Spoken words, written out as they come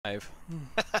Live.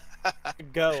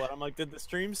 Go. And I'm like, did the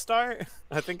stream start?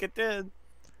 I think it did.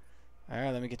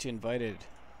 Alright, let me get you invited.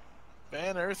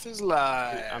 Van Earth is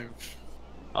live.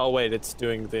 Oh wait, it's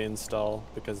doing the install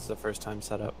because it's the first time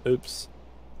setup. Oops.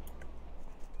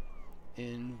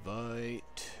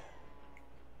 Invite.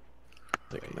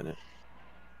 Take a minute.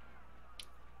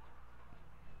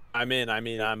 I'm in. I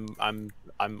mean,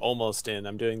 I'm almost in.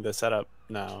 I'm doing the setup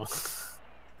now.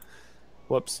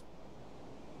 Whoops.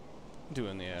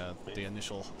 Doing the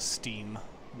initial Steam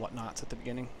whatnots at the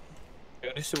beginning.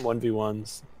 Gotta do some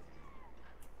 1v1s.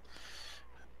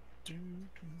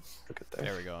 Look at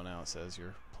There we go. Now it says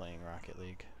you're playing Rocket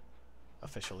League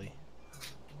officially.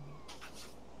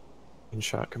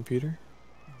 InShot computer.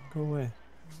 Go away.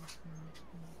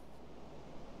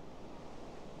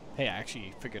 Hey, I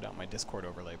actually figured out my Discord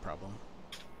overlay problem.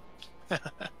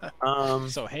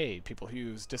 So hey, people who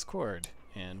use Discord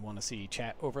and want to see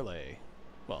chat overlay,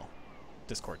 well,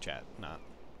 Discord chat,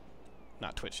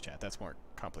 not Twitch chat. That's more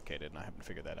complicated, and I haven't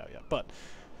figured that out yet. But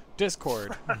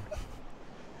Discord,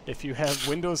 if you have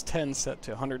Windows 10 set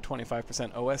to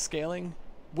 125% OS scaling,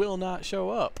 will not show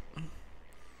up.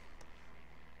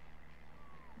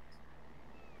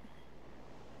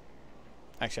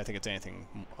 Actually, I think it's anything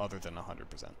other than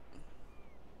 100%.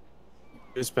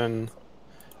 It's been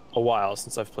a while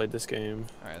since I've played this game.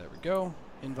 All right, there we go.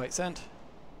 Invite sent.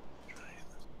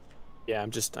 Yeah, I'm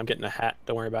getting a hat.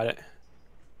 Don't worry about it.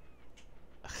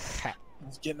 Hat.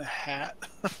 He's getting a hat.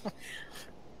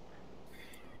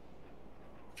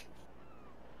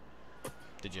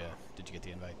 Did you get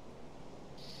the invite?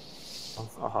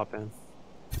 I'll hop in.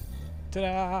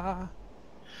 Ta-da!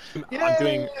 I'm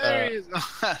doing. There he is.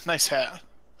 Nice hat.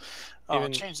 Oh,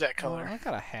 Even- change that Oh, color. I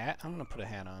got a hat. I'm gonna put a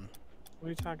hat on. What are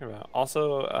you talking about?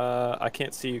 Also, I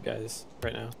can't see you guys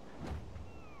right now.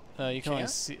 You can only Can't?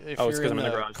 see if Oh, it's you're 'cause in I'm in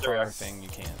the the garage. There we car are. thing. You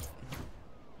can't.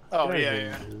 Oh What yeah,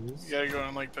 did I yeah. lose? You gotta go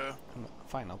on like the.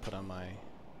 Fine, I'll put on my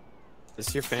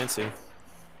This you're fancy.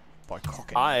 boy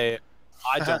cock. I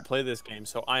don't play this game,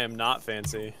 so I am not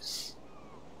fancy.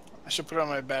 I should put on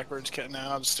my backwards kit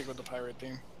now. I'll just stick with the pirate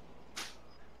theme.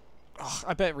 Ugh,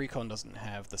 I bet Rikone doesn't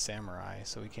have the samurai,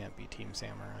 so he can't be Team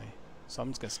Samurai. So I'm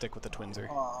just gonna stick with the Twinser.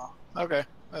 Aw. Okay,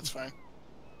 that's fine.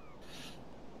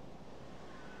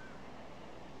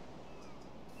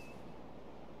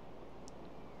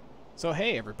 So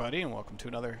hey everybody, and welcome to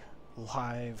another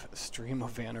live stream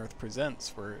of Van Earth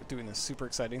Presents. We're doing this super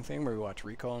exciting thing where we watch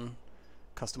Rikone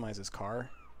customize his car.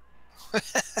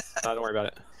 Don't worry about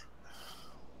it.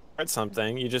 Start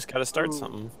something. You just gotta start Ooh.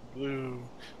 something. Blue.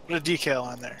 Put a decal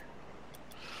on there.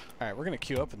 Alright, we're gonna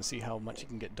queue up and see how much you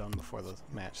can get done before the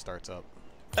match starts up.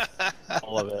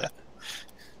 All of it.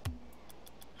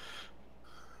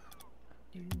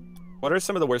 What are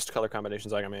some of the worst color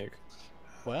combinations I can make?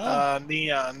 Well,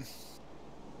 Neon.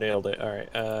 Nailed it. All right.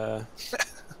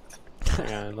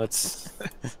 Hang on. Let's.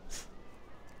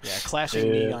 yeah, clashing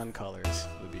Yeah. neon colors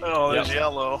would be. Oh, there's Yep.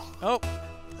 yellow. Oh,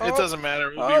 It doesn't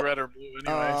matter. It'll be red or blue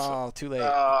anyway. oh, too late.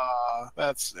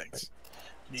 That stinks.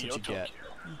 That's what you get.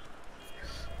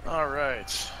 All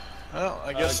right. Well,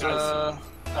 I guess. Guys,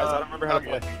 I don't remember how to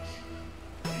play.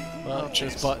 Well, Oh,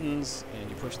 there's jeez. buttons, and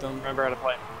you push them. Remember how to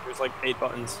play. There's like 8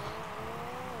 buttons.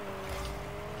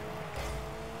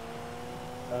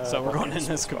 So we're going in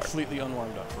this completely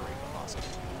unwarmed up for Rikone. Awesome.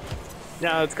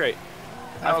 Yeah, that's great.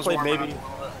 I I've was played warming maybe. up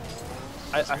a little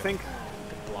bit. I think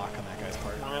Good block on that guy's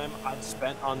part. the time I've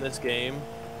spent on this game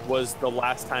was the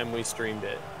last time we streamed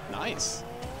it. Nice.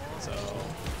 So,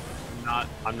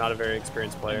 I'm not a very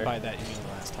experienced and player. by that you mean the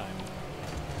last time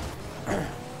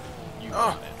you were Oh.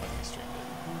 on it when we streamed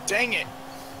it. Dang it!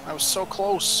 I was so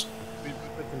close.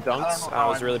 With some dunks, I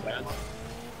was really bad.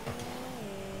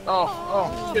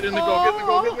 Oh, get in the goal, get in the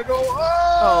goal, get in the goal!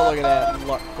 Oh, look at that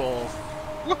luck goal.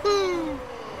 Woohoo!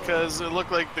 Because it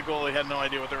looked like the goalie had no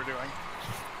idea what they were doing.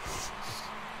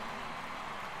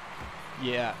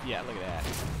 Yeah, look at that.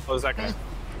 What was that guy?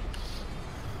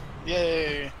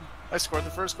 Yay! I scored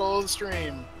the first goal of the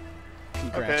stream.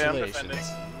 Okay, I'm defending. Congratulations.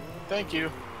 Thank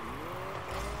you.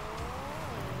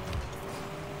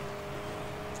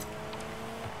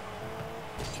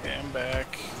 Okay, I'm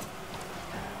back.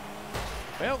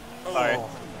 Well, Sorry.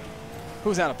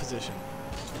 who's out of position?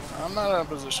 I'm not out of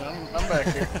position. I'm back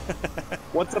here.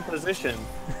 What's a position?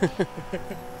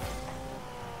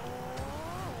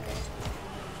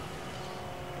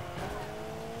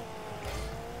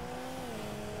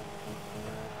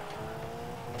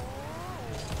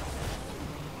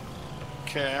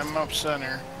 Okay, I'm up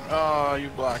center. Oh, you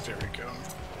blocked it, Rico.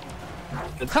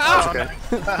 It's Ha!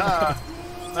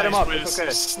 okay. Nice him up, way to it's okay.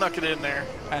 snuck it in there.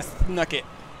 I snuck it.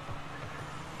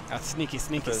 That's sneaky,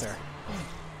 Because- sir.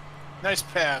 Nice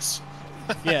pass.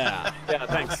 Yeah. Yeah,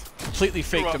 thanks. Completely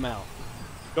faked You're him out.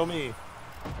 Go me.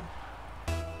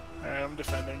 Alright, I'm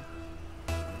defending.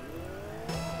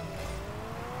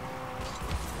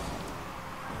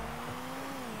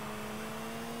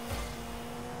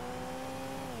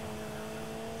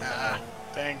 Ah,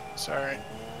 dang. Sorry.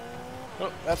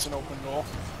 Oh, that's an open goal.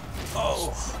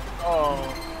 Oh.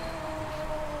 Oh.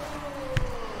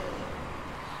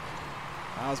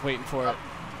 I was waiting for it.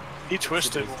 He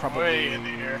twisted Probably way in the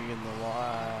air. in the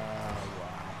wow.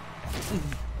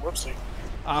 Whoopsie.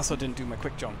 I also didn't do my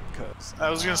quick jump because I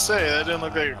was gonna say, that didn't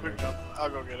look like a I'm quick not jump. I'll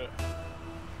go get it.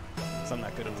 So I'm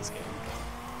not good at this game.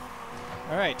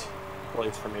 All right.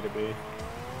 Place for me to be.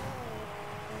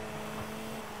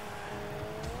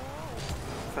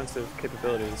 Offensive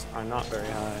capabilities are not very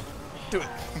high. Do it.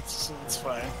 It's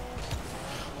fine.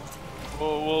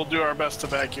 We'll do our best to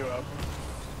back you up.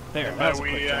 There. And That by was a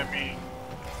quick we, jump. I mean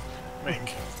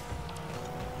Mink.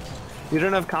 You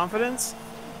don't have confidence?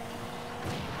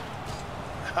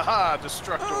 Haha,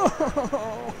 destructor.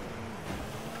 Oh.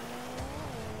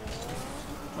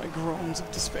 My groans of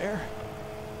despair.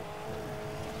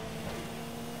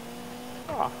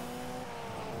 Ah.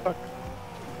 Fuck.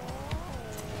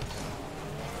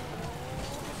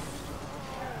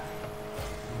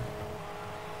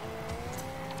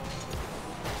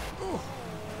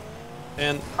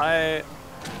 And I...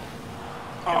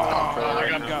 Oh, I I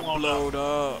got got blown blowed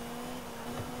up.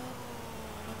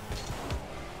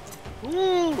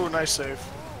 Ooh, nice save.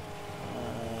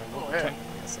 Well, yeah.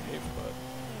 technically a save,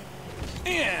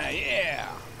 but yeah.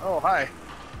 Oh, hi.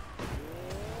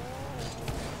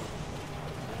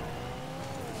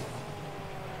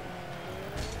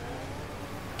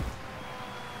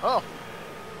 Oh.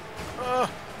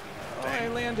 Oh, I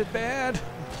landed bad.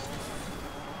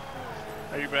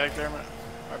 Are you back there, man?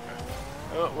 Okay.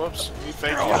 Oh, whoops. He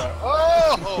faked you out.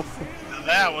 Oh!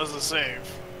 That was a save.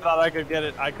 thought I could get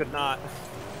it. I could not.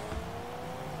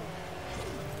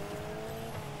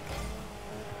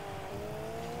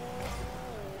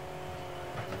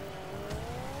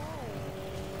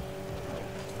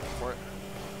 For it.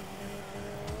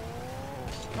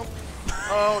 Nope.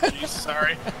 Oh, jeez,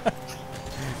 sorry.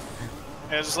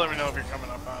 Yeah, just let me know if you're coming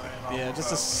up on it. And I'll Yeah, move just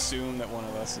up. assume that one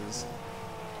of us is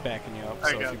backing you up.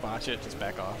 I So if got you it. botch it, just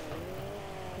back off.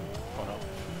 Oh no.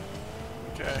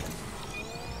 Okay.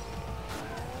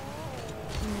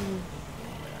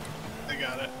 I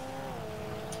got it.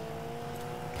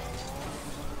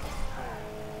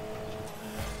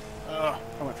 Oh,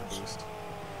 I went for boost.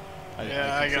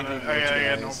 yeah, I got completed it. what you I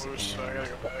got no guys, boost, so I and- gotta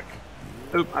go back.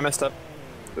 Oop, I messed up.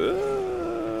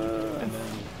 And then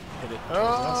hit it towards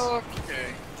us. Oh,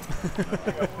 okay.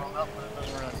 I got blown up, but it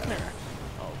doesn't really matter. There.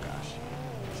 Oh gosh.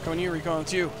 It's coming to you, Rikone.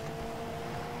 It's you.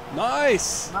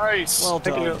 Nice. Nice. Well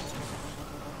Thank done. you.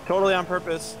 Totally on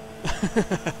purpose.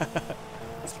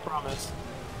 Just a promise.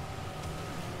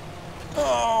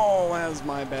 Oh, that was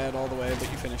my bad all the way, but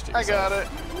you finished it. I yourself. got it.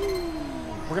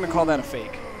 We're gonna call that a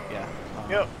fake. Yeah.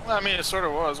 Yep. Well, I mean, it sort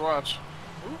of was. Watch.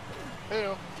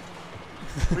 Hey-o.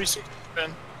 360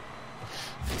 spin.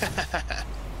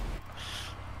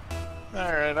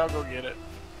 Alright, I'll go get it.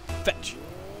 Fetch.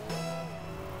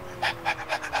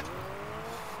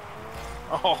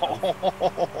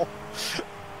 Oh.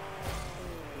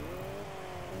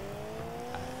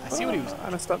 I see what he was I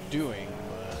messed up. doing,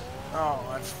 but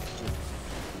Oh,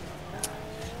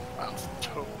 I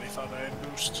totally thought I had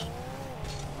boost.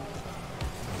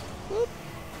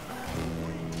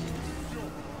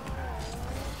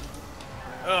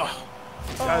 Ugh.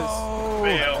 Guys, oh,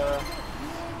 Fail.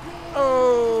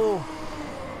 oh,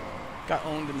 got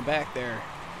owned in the back there.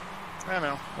 I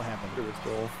know. What happened? look at this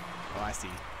goal. Oh, I see.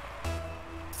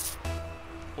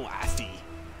 Oh, I see.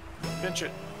 Pinch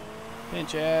it.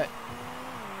 Pinch it.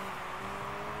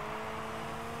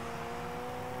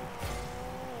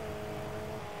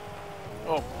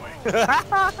 Oh boy.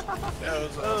 That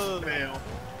was a fail.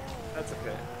 That's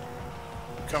okay.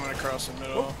 Coming across the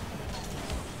middle.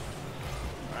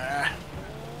 Ah.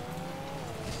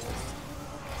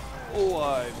 Oh,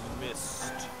 I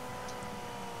missed.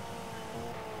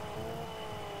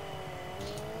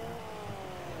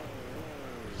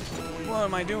 What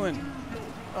am I doing?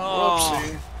 Oh,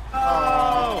 Whoopsie.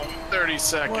 Oh, 30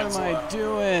 seconds what am I left.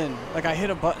 doing? Like I hit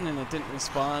a button and it didn't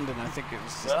respond, and I think it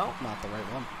was just Well. not the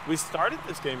right one. We started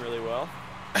this game really well.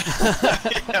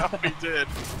 Yeah, we did.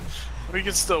 We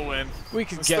can still win. We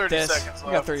could There's get 30 this. seconds We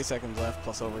got left. 30 seconds left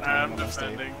plus overtime. I'm on the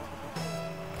state. defending.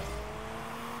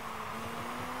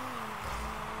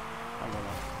 I'm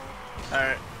gonna.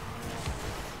 Alright.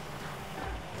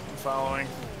 I'm following.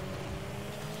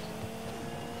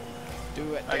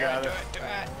 Do it. I got do it. Do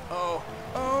it. Oh.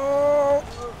 Oh!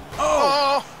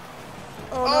 Oh!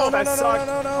 Oh! Oh no, no, no, no,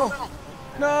 no, no, no!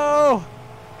 No!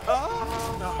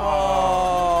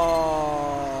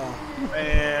 Oh!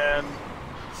 Man.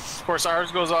 Of course,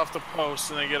 ours goes off the post,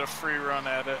 and they get a free run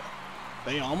at it.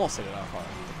 They almost hit it off on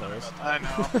the post. I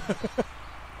know.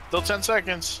 Still 10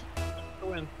 seconds. To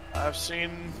win. I've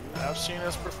seen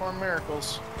us perform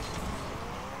miracles.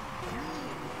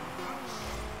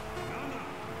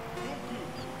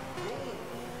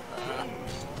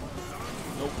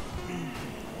 Nope.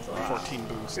 14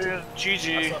 boost. Yeah,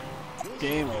 GG.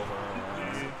 Game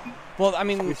over. Well, I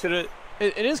mean, We should have.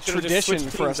 it is should've just tradition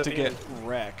switched for us teams to at get the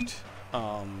wrecked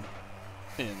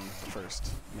in the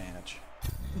first match.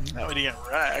 Now we get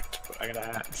wrecked. I got a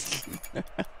hat.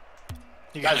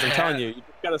 You Guys, got I'm a telling hat. you, you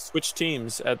just gotta switch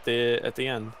teams at the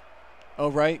end. Oh,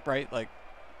 right, like,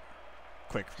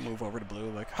 quick move over to blue,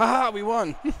 like, haha, we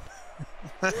won!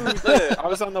 I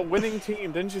was on the winning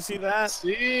team. Didn't you see that?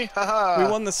 See? Haha.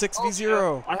 We won the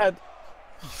 6v0. I had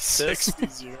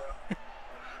 6-0.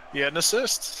 You had an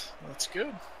assist. That's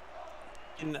good.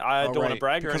 and I don't want to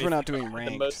brag or because we're not anything, doing but I had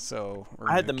the ranked, most- so we're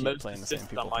I had the gonna keep most playing the same assists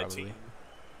people on my probably. team.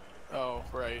 Oh,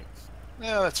 right.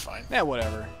 Yeah, that's fine. Yeah,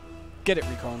 whatever. Get it,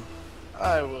 Rikone.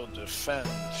 I will defend.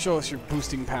 Show us your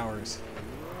boosting powers.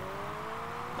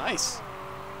 Nice.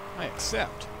 I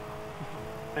accept.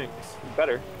 Thanks.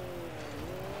 Better.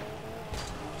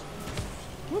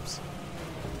 Whoops.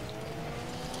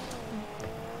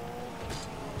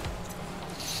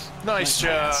 Nice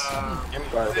job. I'm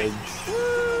garbage.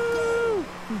 Woo!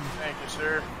 Thank you,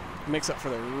 sir. Makes up for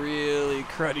the really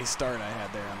cruddy start I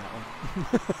had there on that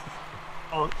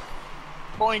one.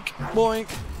 Boink. Boink.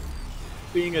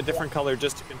 Being a different color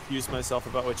just to confuse myself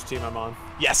about which team I'm on.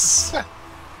 Yes.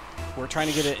 We're trying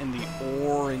to get it in the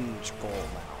orange goal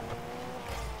now.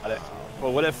 Got it.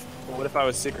 Well, what if I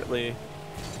was secretly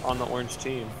on the orange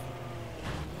team?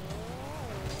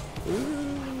 Ooh.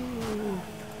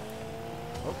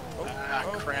 Ah,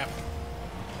 crap.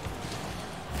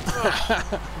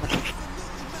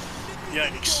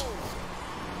 Yikes.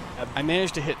 I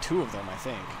managed to hit 2 of them, I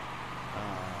think.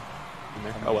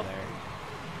 Oh well. There.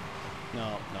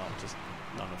 No, just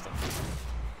none of them.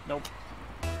 Nope.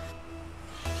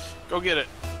 Go get it.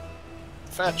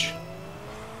 Fetch.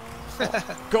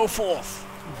 Go forth.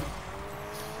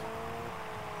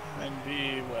 And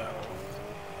be well.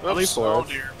 Only Oops. fourth. Oh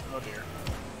dear. Oh dear.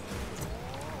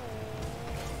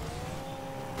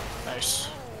 Nice.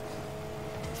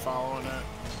 Following it.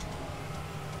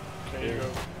 Okay, you go.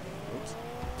 Oops.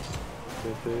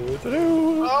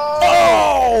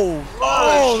 Oh!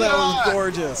 Oh, that shot! was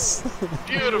gorgeous.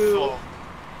 Beautiful.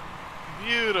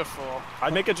 Beautiful.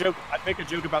 I'd make a joke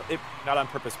about it, not on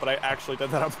purpose, but I actually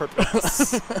did that on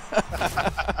purpose.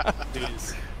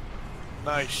 Jeez.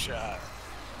 Nice shot.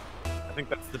 I think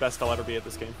that's the best I'll ever be at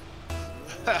this game.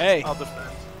 Hey. I'll defend.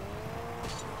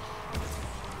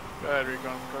 Go ahead,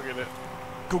 Rikone. Go get it.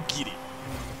 Go get it.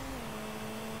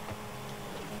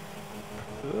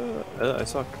 I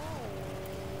suck.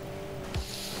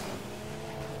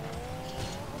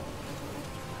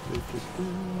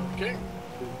 Okay.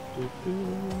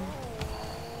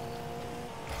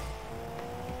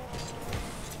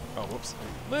 Oh, whoops.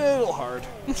 Little hard.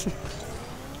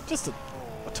 Just a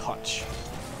touch.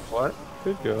 What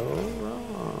could go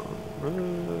wrong?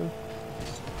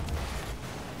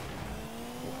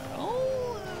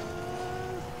 Well,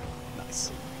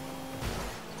 nice.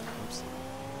 Oops.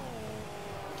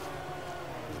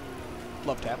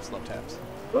 Love taps, love taps.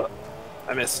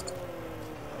 I missed.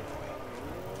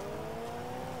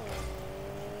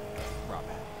 Rob.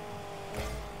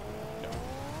 No.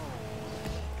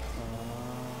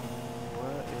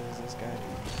 What is this guy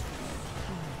doing?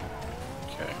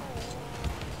 Okay.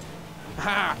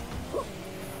 Ha!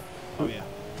 Oh yeah.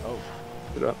 Oh.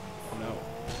 Get up. Oh no.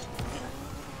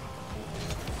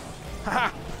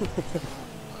 Ha!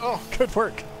 Oh, Good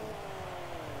work.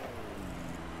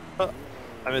 I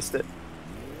missed it.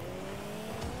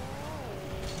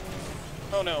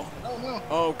 Oh no. oh no.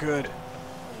 Oh good.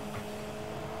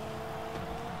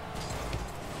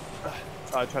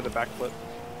 I tried to backflip.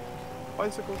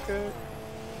 Bicycle kick.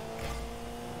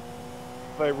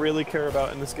 What I really care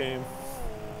about in this game.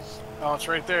 Oh, it's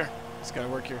right there. Just gotta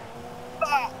work here.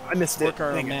 I missed Work it.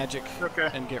 our Dang it. magic Okay.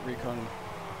 and get Rikone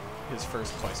his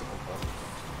first bicycle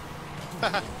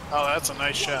club. Oh, that's a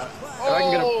nice shot. I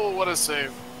can get a- Oh, what a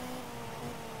save.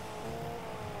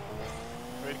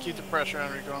 Way to keep the pressure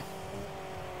on, Rikone.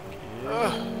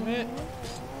 Get it.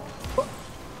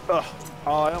 Ugh.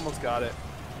 Oh, I almost got it.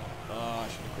 Oh, I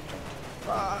should have quick jumped.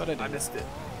 Ah, But I didn't. missed it.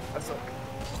 I suck.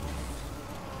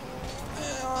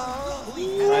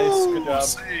 Nice, good job.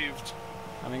 Saved.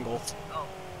 I'm in goal.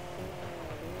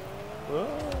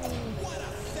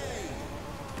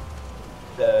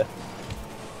 The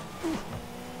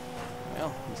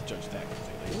Well, let's judge that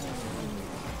completely.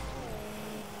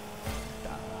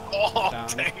 Oh, Down,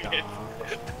 dang it.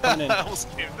 Run in. I almost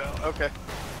came down. Okay.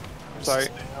 Sorry.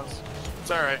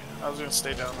 It's alright. I was gonna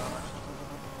stay down on it.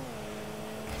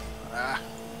 Ah.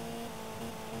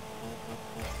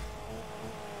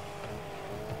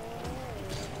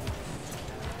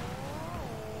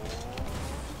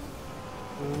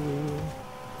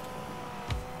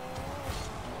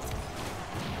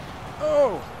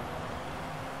 Oh!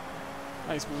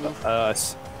 Nice move.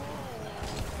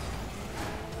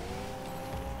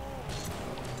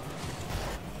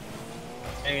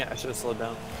 Dang it, I should have slowed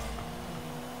down.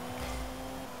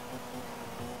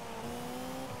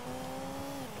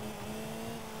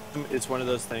 It's one of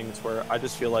those things where I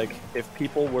just feel like if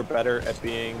people were better at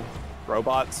being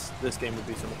robots, this game would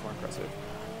be so much more impressive.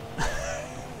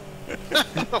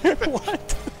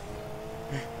 What?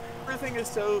 Everything is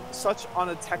such on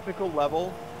a technical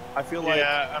level. I feel like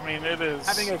Yeah, I mean, it is.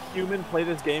 having a human play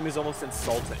this game is almost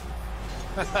insulting.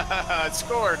 I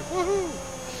scored.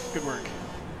 Woohoo! Good work.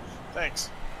 Thanks.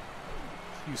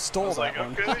 You I stole was that like,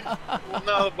 one. okay. Well,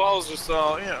 no, the ball's just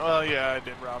all, you know, well, yeah, I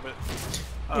did rob it.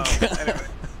 Anyway.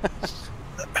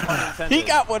 He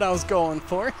got what I was going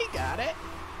for. He got it.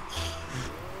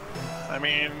 I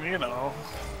mean, you know,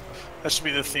 that should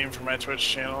be the theme for my Twitch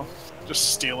channel.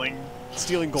 Just stealing Goals.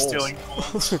 Stealing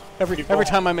goals. every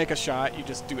time I make a shot, you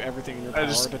just do everything in your power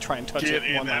just to try and touch Get it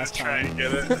in one there last and try time. and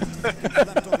get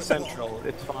it. Central,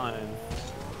 it's fine.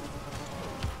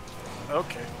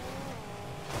 Okay.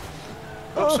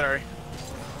 Oh, sorry.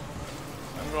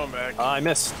 I'm going back. I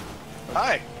missed.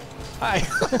 Hi. Hi.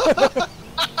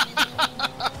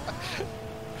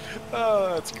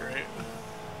 Oh, that's great.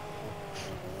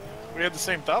 We had the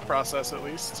same thought process, at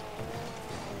least.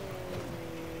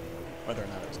 Whether or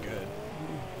not it was good.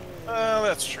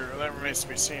 That's true. That remains to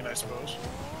be seen, I suppose.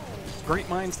 Great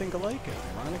minds think alike, and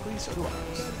ironically, so do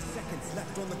ours.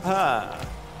 Ah.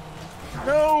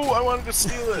 No, I wanted to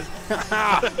steal it.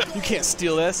 You can't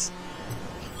steal this.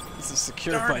 This is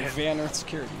secured Darn by it. Van Earth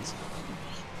Securities.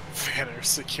 Banner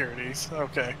Securities.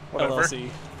 Okay, whatever. LLC.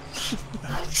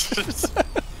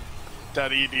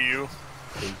 .edu.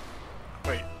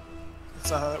 Wait,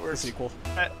 that's not how that The works. sequel.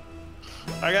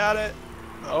 I got it.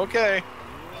 Okay.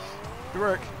 Good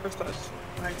work. First touch.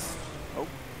 Nice.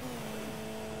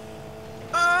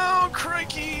 Oh,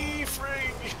 crikey,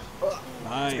 frig.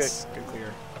 Nice. Good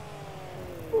clear.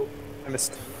 I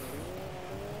missed.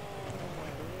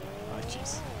 Oh,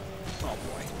 jeez. Oh,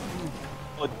 boy.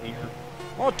 Oh dear.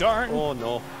 Oh, darn. Oh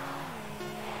no.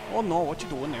 Oh, no. What you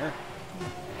doing there?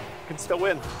 Can still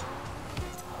win.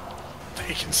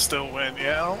 They can still win.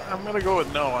 Yeah, I'm gonna go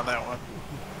with no on that one.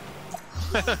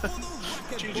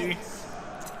 GG.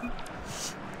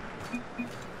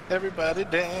 Everybody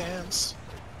dance.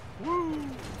 Woo.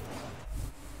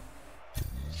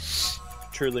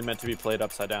 Truly meant to be played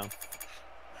upside down.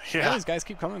 Yeah, these guys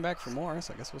keep coming back for more,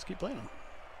 so I guess we'll just keep playing them.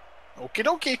 Okie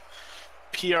dokie.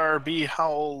 PRB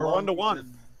Howl. We're 1-1.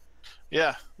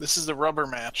 Yeah, this is the rubber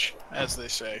match, as they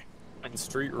say. And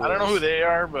street rules. I don't know who they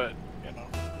are, but you know.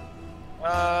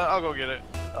 I'll go get it.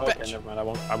 Oh, okay, never mind. I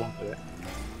won't do it.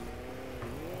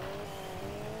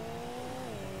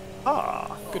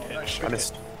 Ah, Good hit. Nice I shot.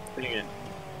 missed. Dang it.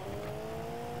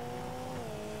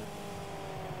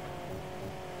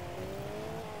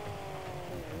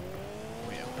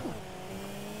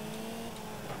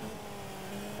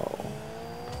 Oh.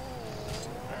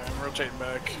 Alright, I'm rotating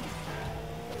back.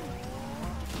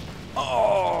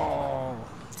 Oh!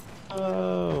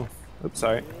 Oh. Oops,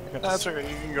 sorry. That's okay,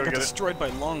 you can go Got get it. destroyed by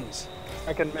lungs.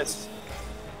 I can miss.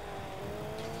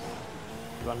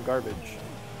 'Cause I'm garbage.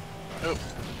 Oh.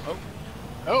 Oh.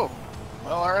 Oh.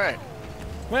 Well, alright.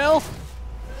 Well,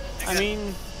 I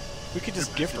mean, we could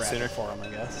just gift wrap Sooner. it for him, I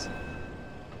guess.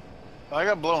 I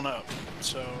got blown up,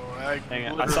 so I. Dang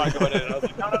it, I saw it going in and I was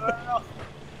like, no.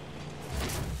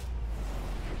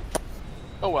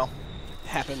 Oh well.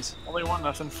 Happens. Only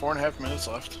 1-0, 4.5 minutes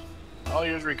left. All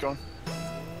yours, Rikone.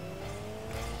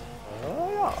 Oh,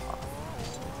 yeah.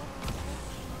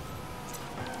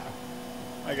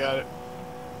 I got it.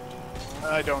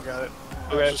 I don't got it. I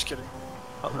Okay. was just kidding.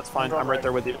 Oh, that's fine. I'm right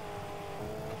there with you.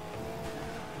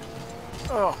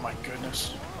 Oh my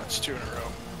goodness. That's 2 in a row.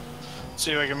 Let's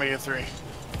see if I can make it 3.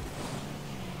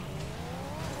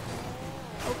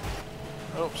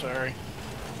 Oh, sorry.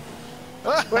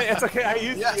 Wait, it's okay. I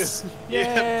used Yes! you.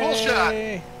 Yeah, full shot!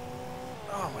 Yay!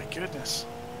 Oh my goodness.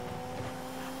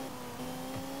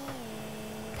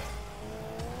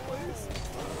 Please.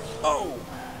 Oh!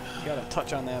 You gotta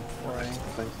touch on that before I...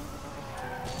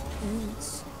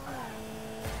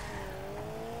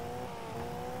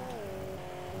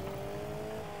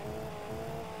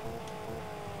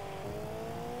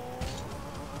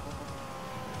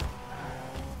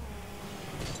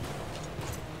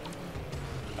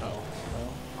 Oh,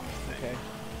 well, okay.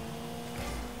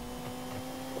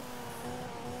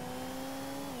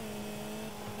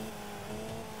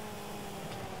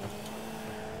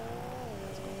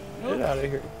 Get out of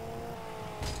here.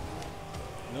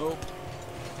 Nope.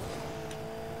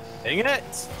 Dang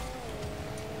it!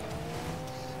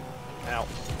 Ow.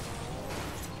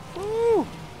 Woo!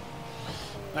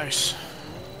 Nice.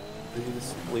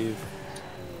 Please leave.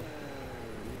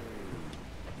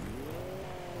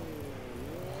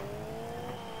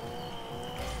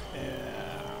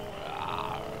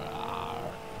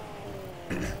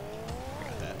 I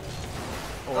got that.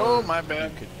 Oh, my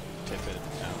bad. You could tip it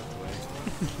out of the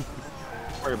way.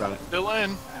 Don't worry about it. Still in.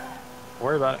 Don't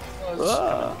worry about it.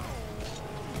 Was-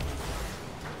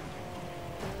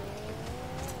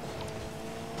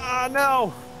 Ah,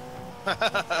 no!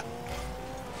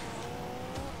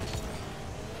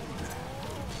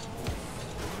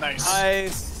 Nice.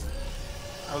 Nice.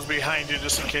 I was behind you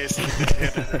just in case you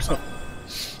hit it or something.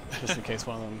 Just in case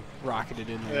one of them rocketed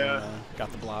in there Yeah. and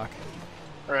got the block.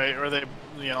 Right, or they,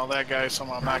 you know, that guy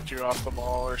somehow knocked you off the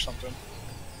ball or something.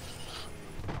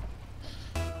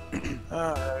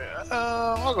 Alright,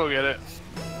 I'll go get it.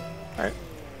 Alright.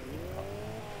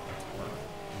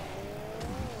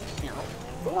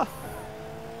 Ah.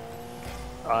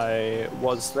 I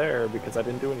was there because I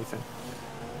didn't do anything.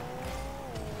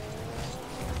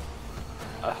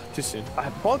 Too soon.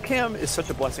 Ball cam is such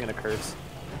a blessing and a curse.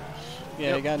 Yeah,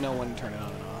 Yep. you gotta know when to turn it on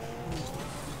and off.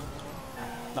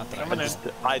 Not that Coming I in. just...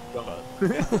 I don't.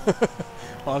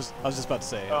 Well, I was just about to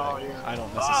say, Oh, like, yeah. I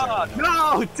don't necessarily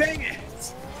know. No! Dang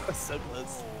it! I said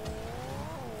this.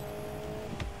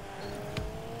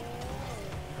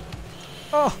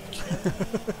 Oh!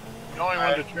 Knowing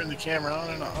when to turn the camera on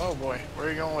and off. Oh boy, where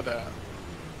are you going with that?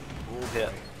 Hit.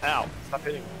 Ow. Stop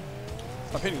hitting.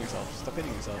 Stop hitting yourself. Stop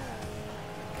hitting yourself.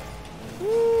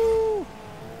 Woo!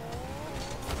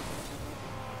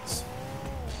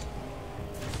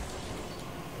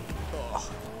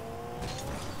 Oh.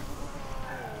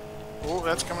 Oh,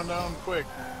 that's coming down quick.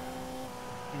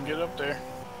 You can get up there.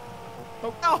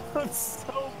 Oh, no! That's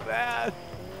so bad.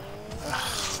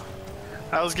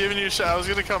 I was giving you a shot. I was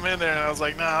gonna come in there and I was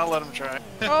like, nah, I'll let him try.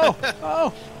 Oh!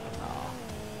 Oh!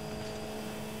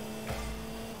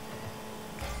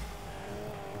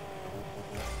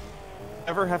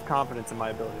 Ever have confidence in my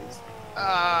abilities?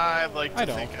 I'd like I to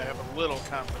don't. think I have a little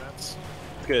confidence.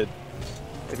 Good.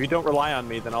 If you don't rely on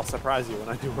me, then I'll surprise you when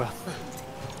I do well.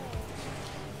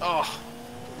 Oh.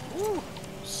 Woo.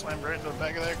 Slammed right into the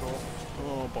back of that goal.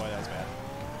 Oh boy, that was bad.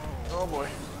 Oh boy.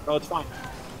 Oh, it's fine.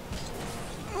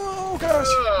 Oh gosh!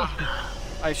 Ugh.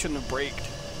 I shouldn't have braked.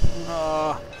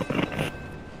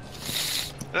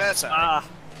 That's Ah,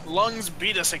 lungs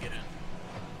beat us again.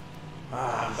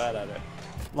 I'm bad at it.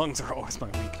 Lungs are always my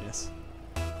weakness.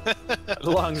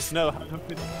 Lungs, no.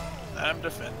 I'm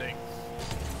defending.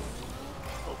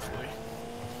 Hopefully.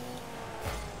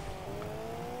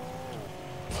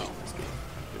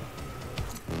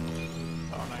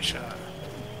 Oh, nice shot.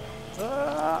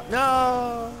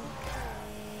 No.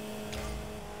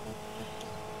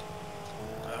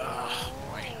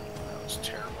 Boy, that was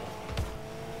terrible.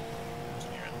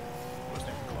 Wasn't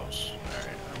even close.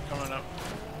 Alright, I'm coming up.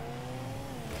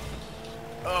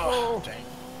 Oh, dang.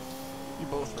 You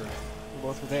both were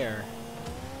there.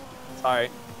 Sorry.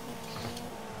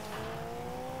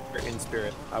 You're in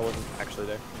spirit. I wasn't actually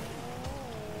there.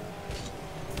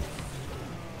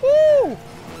 Woo!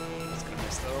 That's gonna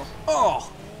miss though.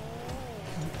 Oh!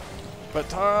 But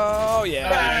oh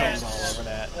yeah, it comes all over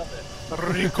that.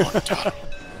 Rikone.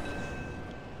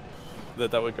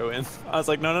 That would go in. I was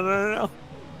like, no, no, no, no, no.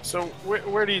 So,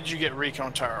 where did you get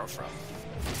Rikone Taro from?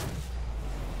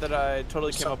 That I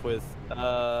totally came up with.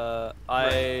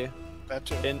 I That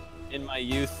too. in my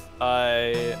youth,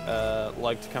 I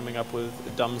liked coming up with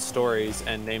dumb stories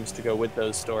and names to go with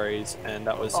those stories, and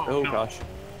that was Oh, no. gosh,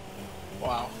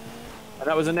 Wow. and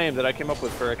that was a name that I came up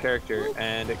with for a character,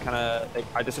 and it kind of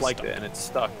I just liked it, and it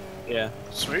stuck. Yeah.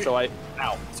 Sweet. So I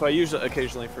use it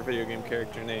occasionally for video game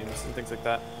character names and things like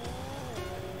that.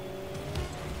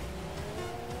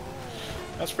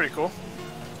 That's pretty cool.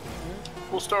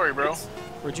 Cool story, bro.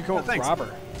 Where'd you go with thanks.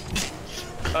 Robber?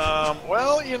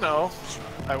 Well, you know,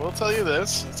 I will tell you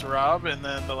this: it's Rob, and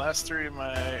then the last three of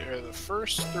the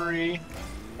first three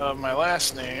of my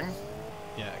last name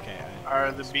Yeah, okay.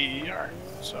 are the BER.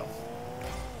 So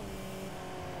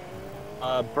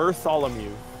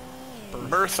Bartholomew.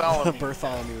 Bartholomew.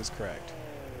 Bartholomew is correct.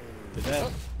 Did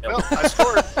that? Well, I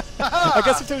scored. I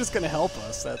guess if they're just gonna help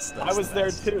us, that's I was the there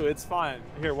best. too. It's fine.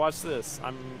 Here, watch this.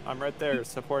 I'm right there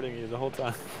supporting you the whole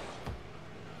time.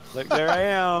 Look, there I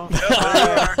am. Yep, there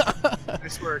you are.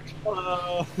 Nice work.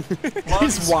 Hello. He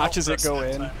Lungs just watches it helped go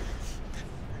us in. that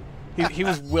time. He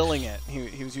was willing it.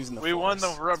 He was using the We won the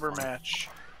force. rubber match.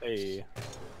 Hey.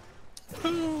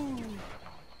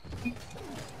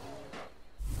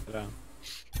 Yeah.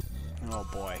 Oh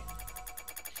boy.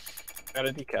 Got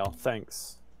a decal.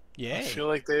 Thanks. I Yay. feel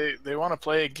like they want to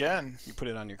play again. You put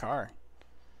it on your car.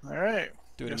 All right.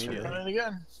 Do it Guess we're immediately. doing it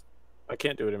again. I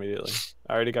can't do it immediately.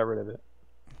 I already got rid of it.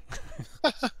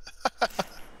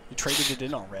 You traded it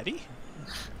in already?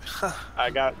 I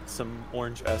got some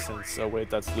orange essence. Oh wait,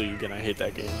 that's League, and I hate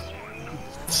that game.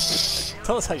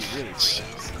 Tell us how you really feel.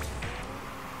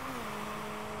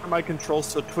 My control's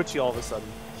so twitchy all of a sudden.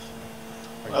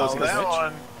 Well, gonna that switch.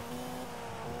 one.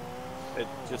 It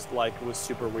just like was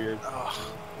super weird.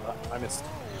 Oh, I missed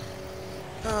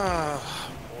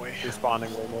boy.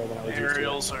 responding way more than I was used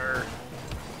Aerials are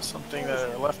something that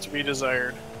are left to be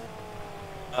desired.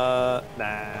 to.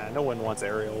 Nah, no one wants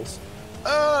aerials.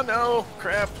 Oh no!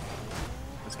 Crap.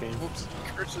 This game. Oops.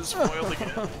 Curse is spoiled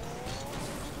again.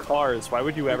 Cars. Why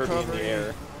would you ever be in the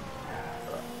air?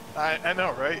 I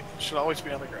know, right? Should always be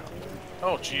on the ground.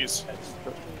 Oh, jeez.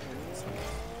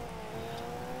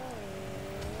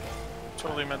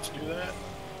 Totally meant to do that.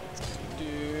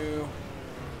 Do.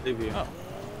 Leave you. Oh.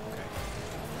 Okay.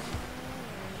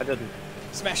 I didn't.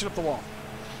 Smash it up the wall.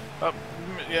 Up,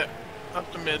 yeah.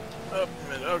 Up to mid. Up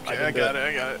mid. Okay, I got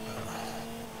it.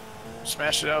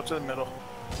 Smash it out to the middle.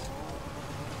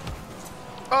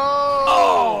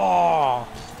 Oh!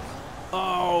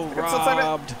 Oh,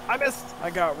 robbed. I missed. I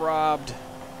got robbed.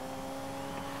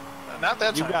 Not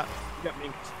that You time. got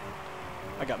minked.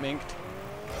 I got minked.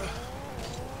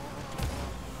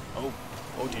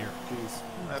 Oh dear. Jeez.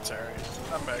 That's alright.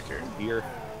 I'm back here. Dear.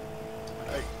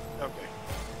 Okay.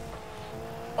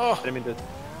 Oh! I didn't mean to,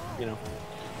 you know.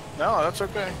 No, that's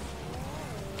okay.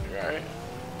 You're alright.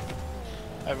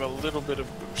 I have a little bit of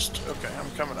boost. Okay,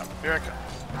 I'm coming up. Here I come.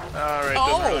 Alright,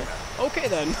 doesn't really matter. Okay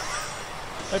then.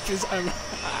 That is,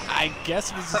 I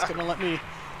guess he's just gonna let me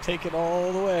take it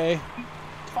all the way.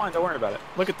 Fine, don't worry about it.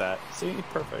 Look at that. See?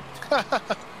 Perfect.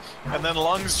 And then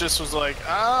Lungs just was like,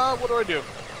 what do I do?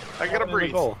 I gotta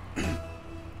breathe. Goal.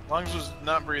 Lungs was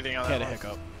not breathing on He had that a one.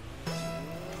 hiccup.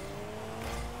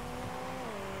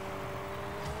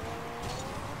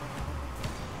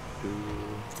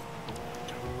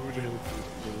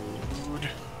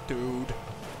 Dude.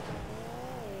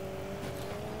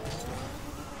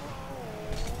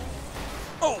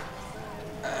 Oh!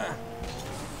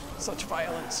 Such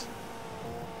violence.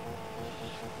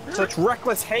 Such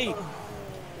reckless hate.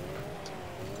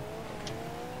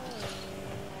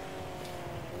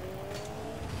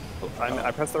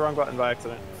 I pressed the wrong button by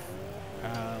accident.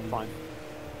 Fine.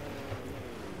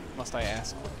 Must I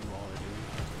ask what you all are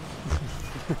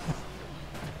doing?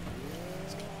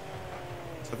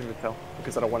 There's nothing to tell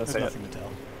because I don't want to There's say nothing to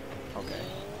tell. Okay.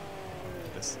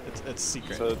 It's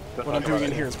secret. So don't what I'm talk doing about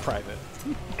in it. here is private.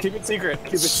 Keep it secret.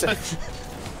 Keep it safe.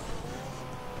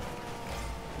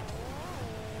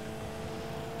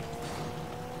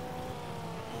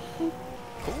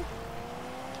 Cool.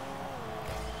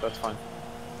 That's fine.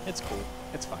 It's cool.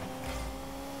 It's fine.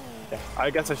 Yeah.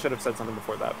 I guess I should have said something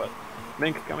before that, but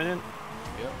Mink coming in.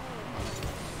 Yep.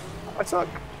 I suck.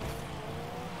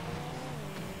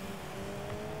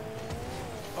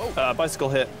 Oh. Bicycle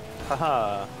hit.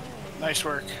 Haha. Nice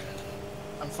work.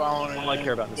 I'm following it. All I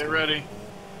care about in this Get game. ready.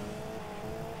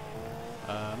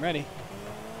 I'm ready.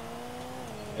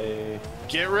 Hey.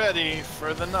 Get ready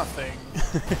for the nothing.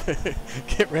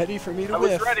 Get ready for me to I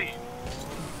was whiff. ready.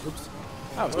 Oops.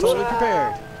 I was totally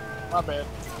prepared. My bad.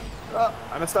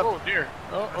 I messed up. Oh dear.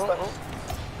 Oh.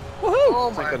 Woohoo!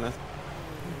 Oh Thank my. goodness.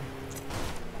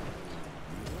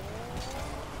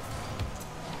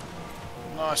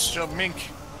 Nice job, Mink.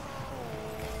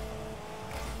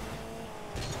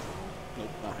 Nope,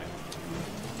 not him.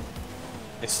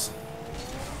 Nice.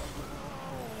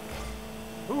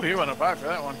 Ooh, he went up by for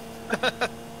that one.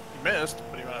 He missed,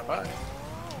 but he went up by.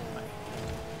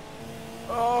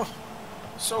 Oh,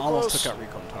 so Almost close. took out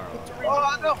Rikone Taro.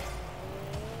 Oh no.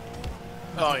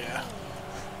 Oh yeah.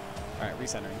 Alright,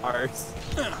 recentering. Ours.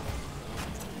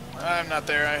 I'm not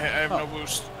there. I have Oh. no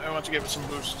boost. I want to give it some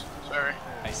boost. Sorry.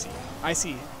 I see. I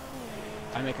see.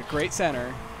 I make a great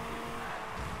center.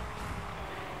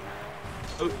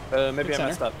 Oh, maybe Good I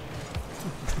messed center. up.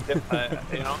 Yep,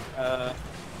 you know,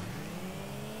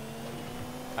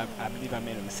 I believe I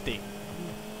made a mistake.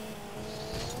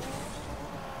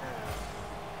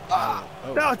 Ah!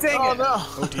 Oh. No, dang Oh it! no!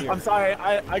 Oh dear. I'm sorry.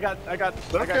 I got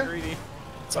greedy.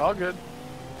 It's all good.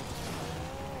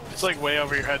 It's like way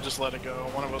over your head, just let it go.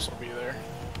 One of us will be there.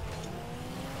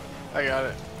 I got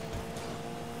it.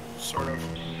 Sort of.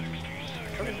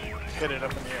 I mean, hit it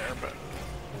up in the air, but...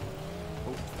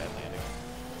 Oh, bad landing.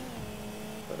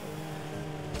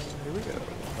 Here we go.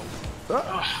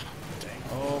 Ah, dang.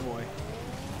 Oh boy.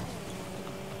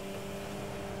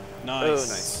 Oh, Nice.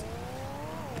 nice.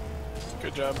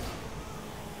 Good job.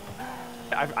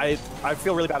 I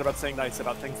feel really bad about saying nice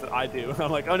about things that I do.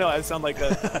 I'm like, oh no, I sound like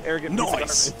an arrogant piece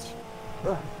Nice. of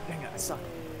garbage. Ugh, dang it, I suck.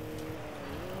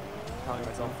 Telling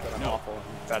myself that I'm awful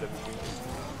and bad at this game.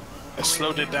 I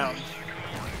slowed it down.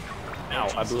 Ow,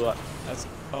 I blew up. That's.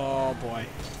 Oh boy.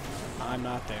 I'm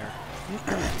not there.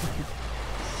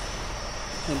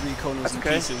 And Rikone was in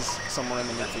okay. pieces somewhere in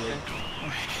the midfield.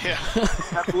 Yeah.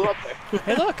 I blew up there.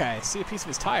 Hey, look! I see a piece of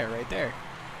his tire right there.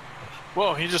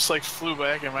 Whoa, he just like flew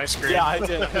back in my screen. Yeah, I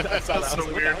did. I saw That's that.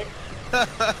 so weird.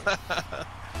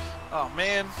 Oh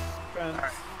man. Friends.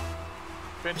 Alright.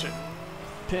 Pinch it.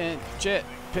 Pinch it,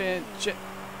 pinch it.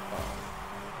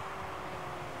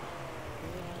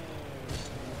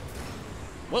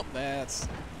 Well, that's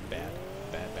bad.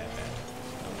 Bad, bad, bad.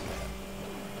 Oh,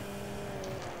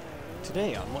 bad.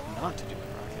 Today on what not to do in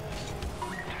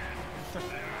Rocket.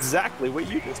 Exactly what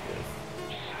you just did.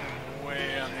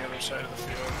 Way on the other side of the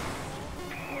field.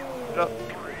 Oh.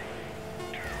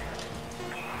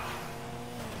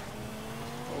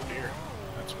 Oh dear.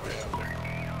 That's way out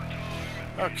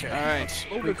there. Okay. Alright,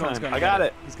 Overtime. Rikone's gonna I get got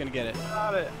it. He's gonna get it.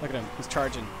 Got it. Look at him. He's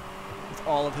charging with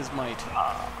all of his might.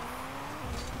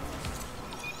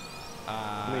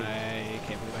 I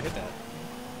can't believe I hit that.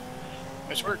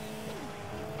 Nice work.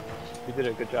 You did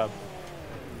a good job.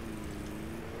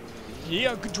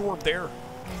 Yeah, good job there.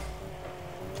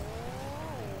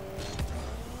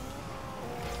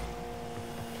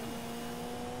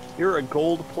 You're a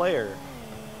gold player.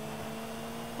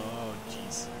 Oh,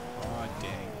 jeez. Oh,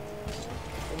 dang.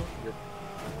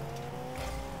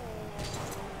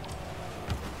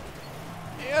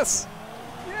 Yes!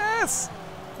 Yes!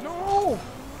 No!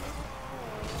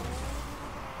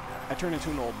 I turn into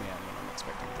an old man when I'm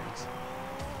expecting things.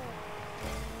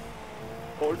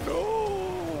 Oh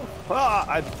no! Ah!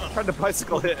 I tried to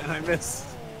bicycle hit and I missed.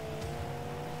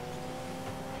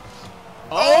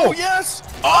 Oh yes!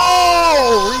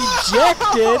 Oh!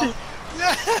 Rejected!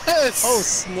 Yes! Oh,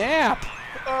 snap!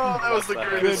 Oh, that was the Good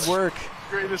greatest, Good work.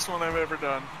 greatest one I've ever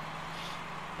done.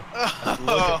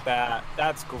 Look at that.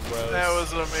 That's gross. That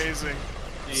was amazing.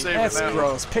 Saving That's that one.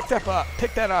 gross. Pick that up.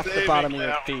 Pick that off the Saving bottom of your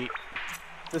that feet.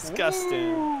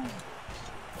 disgusting. Oh,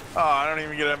 I don't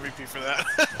even get MVP for that.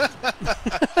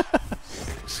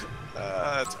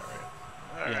 That's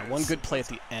alright. Yeah, one good play at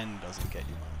the end doesn't get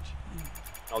you much.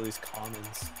 All these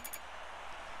commons.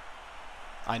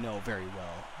 I know very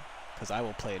well, because I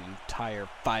will play an entire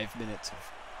 5 minutes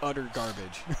of utter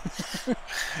garbage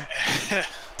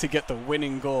to get the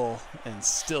winning goal and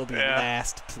still be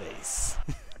last place.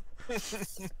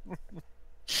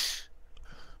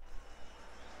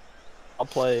 I'll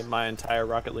play my entire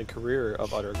Rocket League career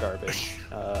of utter garbage.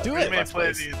 Do We it! may last play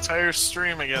place. the entire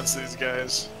stream against these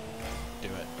guys. Do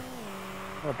it.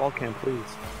 Oh, ball cam, please.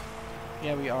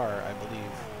 Yeah, we are, I believe.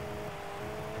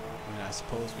 I mean, I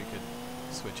suppose we could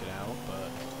switch it out, but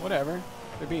whatever.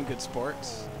 They're being good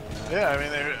sports. Yeah,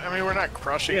 I mean, we're not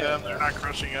crushing Yeah. them. They're not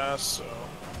crushing us. So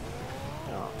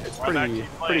No, it's Why not pretty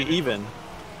keep playing? even.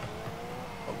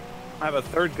 I have a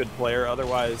third good player,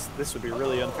 otherwise this would be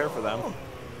really unfair for them.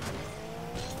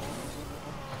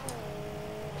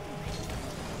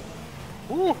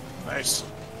 Woo, nice.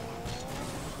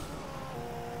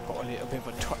 Got a little bit of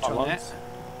a touch Oh, on lungs. that.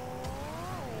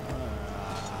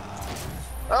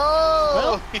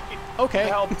 Oh, Okay.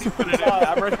 Help!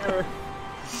 I'm right here.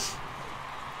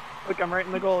 Look, I'm right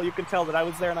in the goal. You can tell that I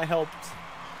was there and I helped.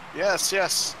 yes,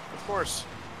 yes, of course.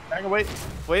 Hang on,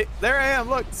 wait, there I am.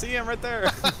 Look, see, I'm right there.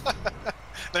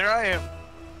 There I am.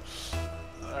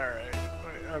 All right.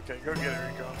 Okay, go get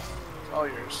it, Rico. It's all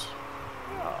yours.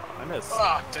 Oh, I missed.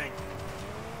 Ah, dang.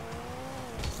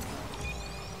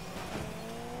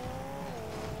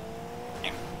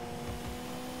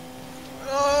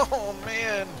 Oh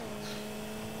man.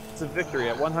 It's a victory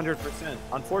at 100%.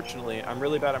 Unfortunately, I'm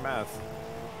really bad at math.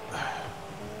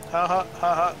 Ha ha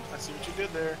ha ha. I see what you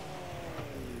did there.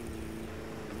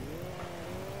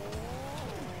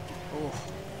 Oh,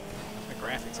 the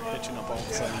graphics are hitching up all of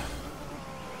a sudden.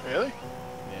 Really?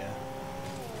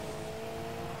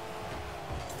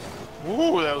 Yeah.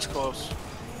 Ooh, that was close.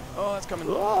 Oh, that's coming.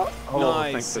 Oh,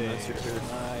 Nice thank goodness save. you're here.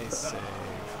 Nice save.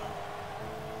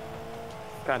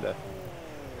 Kinda.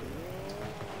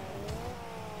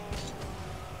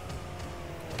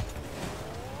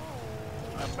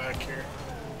 back here.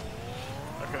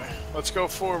 Okay, let's go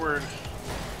forward.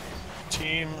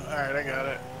 Team, alright, I got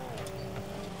it.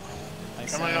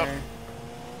 Nice Coming up. center.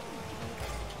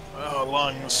 Oh,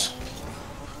 lungs.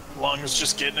 Lungs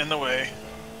just getting in the way.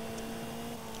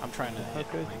 I'm trying to hit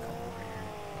Okay. Mink over here.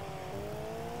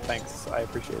 Thanks, I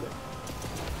appreciate it.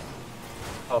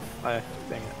 Oh, dang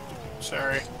it.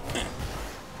 Sorry.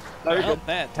 No, you're Well, good.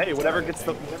 that Hey, takes whatever care gets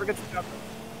of the everything. job.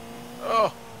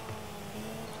 Oh.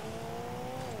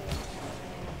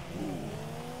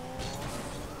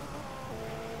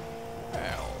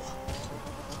 Well.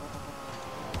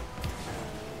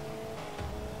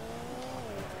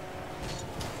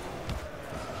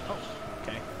 Oh,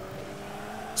 okay.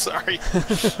 Sorry.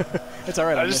 It's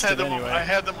alright, I I just missed had it the anyway. I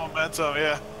had the momentum,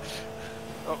 yeah.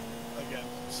 Oh, again.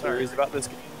 Sorry. Theories about this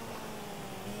game.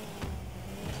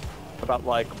 About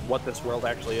like what this world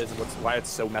actually is and why it's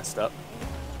so messed up.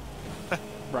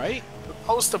 Right? The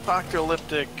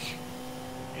post-apocalyptic,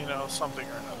 you know, something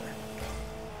or another.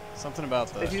 Something about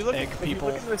the If you look, egg if you people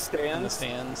look in the stands, in the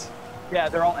stands. yeah,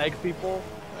 they're all egg people.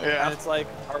 Yeah. And it's like,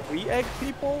 are we egg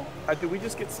people? Do we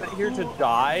just get sent here to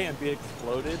die and be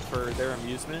exploded for their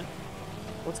amusement?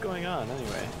 What's going on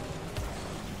anyway?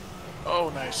 Oh,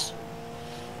 nice.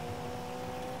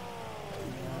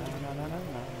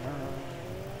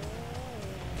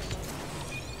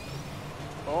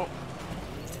 Oh.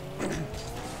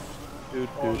 Dude,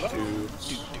 Oh, dude, no.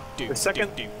 dude. The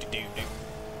second-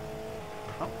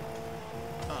 Oh.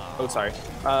 Oh, sorry.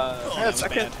 Oh, that was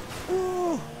second. bad.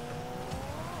 Ooh.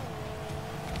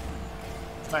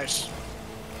 Nice.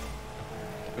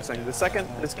 I was saying, the second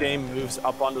this game moves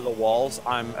up onto the walls,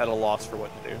 I'm at a loss for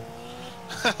what to do.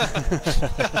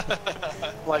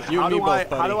 Like, You how and me do I,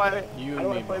 both, how do buddy. I, You how and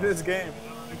do I me play both. this game? I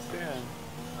don't understand.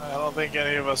 I don't think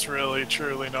any of us really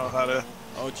truly know how to.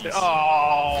 Oh, jeez.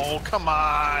 Oh, come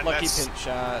on. Lucky That's... pinch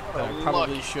shot that I a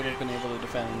probably lucky should have been able to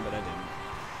defend, but I didn't.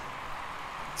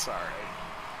 Sorry.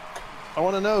 I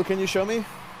want to know, can you show me?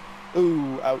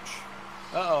 Ooh, ouch.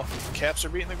 Uh-oh. Caps are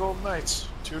beating the Golden Knights.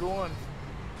 2-1.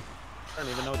 I don't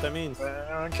even know what that means. No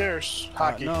one cares.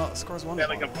 Hockey. No, the score's 1-1. Yeah,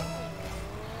 like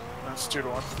That's 2-1.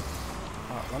 1-1.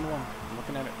 I'm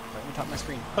looking at it right on the top of my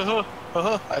screen.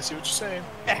 I see what you're saying.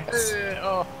 Yes.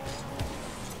 Oh.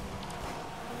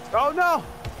 Oh no!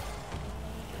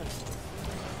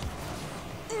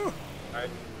 Alright.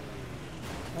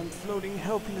 I'm floating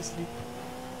helplessly.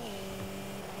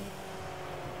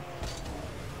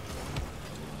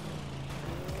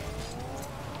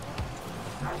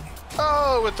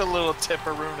 Oh, with the little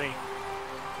tipperoonie.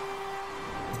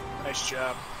 Nice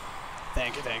job.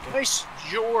 Thank you, thank you. Nice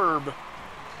jorb.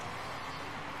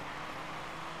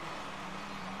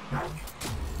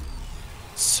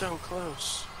 So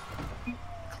close.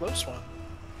 Close one.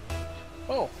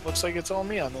 Oh, looks like it's all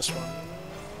me on this one.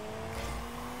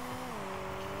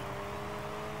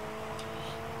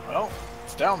 Well,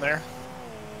 it's down there.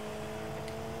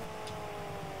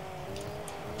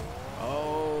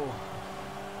 Oh.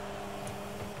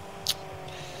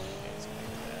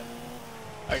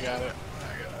 I got it.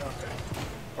 Okay.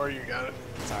 Or you got it.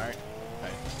 It's alright.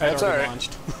 That's already alright.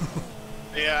 launched.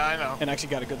 Yeah, I know. And actually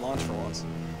got a good launch for once.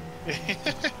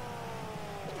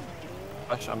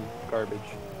 Gosh, I'm garbage.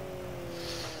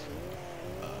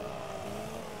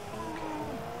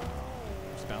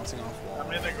 Just bouncing off walls.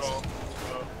 I'm in the goal,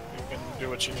 so you can do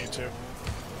what you need to.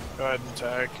 Go ahead and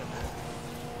attack, and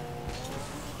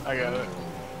I got it.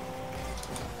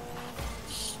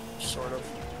 Sort of.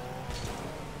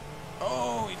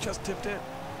 Oh, he just tipped it.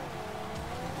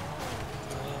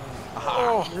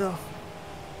 Oh, Yeah.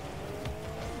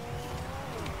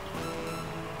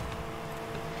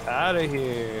 Out of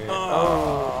here.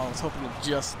 Oh, I was hoping to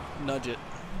just nudge it.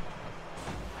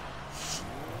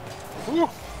 whew.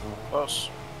 Close.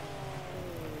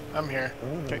 I'm here.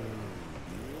 Okay.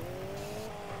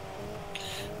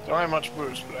 Don't have much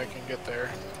boost, but I can get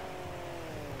there.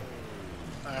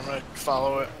 I'm gonna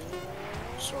follow it,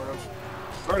 sort of.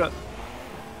 Sort of.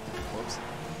 Whoops.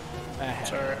 I had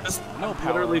Sorry. Just no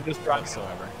power literally just driving.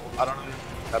 whatsoever. I don't know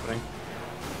what's happening.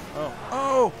 Oh.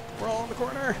 Oh! We're all in the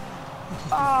corner!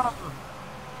 Ah!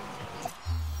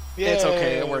 It's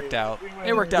okay, it worked out.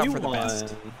 It worked out We for the won.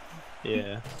 best.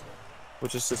 Yeah.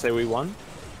 Which is to say we won?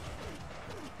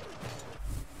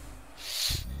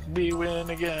 We win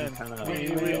again. We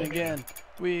win again.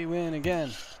 We win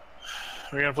again.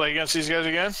 We're gonna play against these guys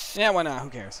again? Yeah, why not? Who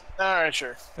cares? Alright,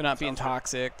 sure. They're not being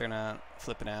toxic. They're not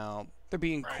flipping out. They're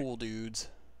being Right. cool dudes.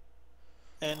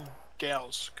 And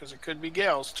gals, because it could be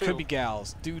gals too. Could be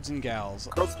gals. Dudes and gals.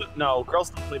 Girls no, girls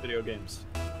don't play video games.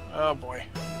 Oh boy.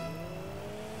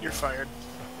 You're fired.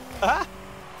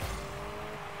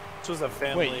 This was a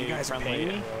family. Wait, you guys are friendly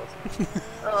paying me?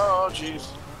 Oh, jeez.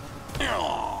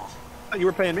 Oh, you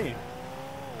were paying me.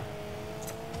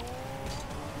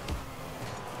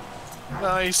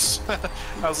 Nice.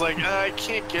 I was like, I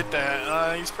can't get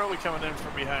that. He's probably coming in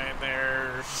from behind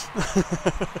there.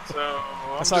 So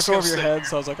I saw it go over your head,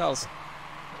 so I was like, I'll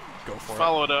go for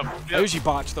follow it. it up. I Yep. usually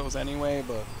botch those anyway,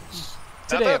 but Not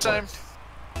today that it time.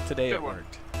 worked. Today Good it one.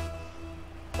 worked.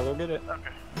 I'll go get it.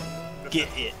 Okay. Get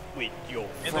it with your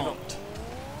In the front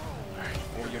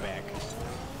or your back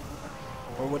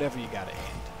or whatever you got at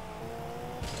hand.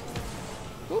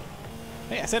 Whoop.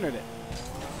 Hey, I centered it.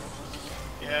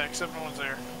 Yeah, except no one's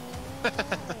there.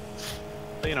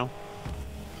 You know.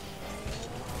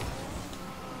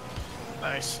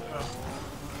 Nice. Oh,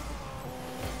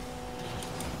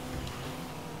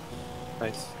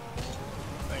 Nice.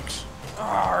 thanks.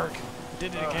 Arg!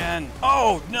 Did it again.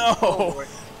 Oh no! Oh,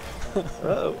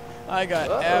 Oh. I got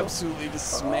absolutely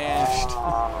just smashed.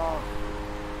 I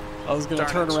was gonna Darn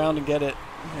turn it. around and get it,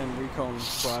 and Rikone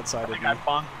broadsided I me. got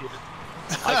bonked.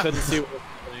 I couldn't see what was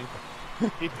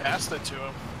happening. he passed it to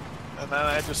him, and then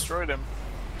I destroyed him.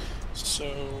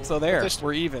 So there, this-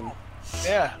 we're even.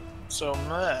 Yeah. So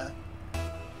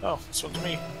oh, this one's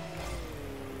me.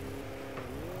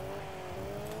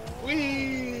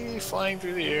 Whee! Flying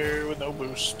through the air with no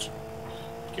boost.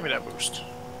 Give me that boost.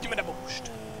 Give me that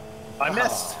boost. I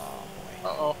missed.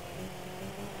 Uh-oh.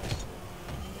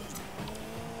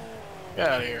 Get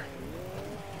out of here.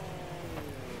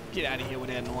 Get out of here with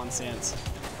that nonsense.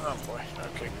 Oh boy.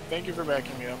 Okay. Thank you for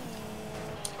backing me up.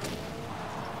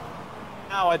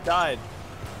 Ow, I died.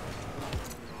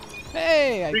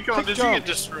 Hey, I Rico, quick did you jump. get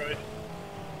destroyed?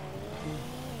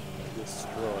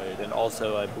 Destroyed, and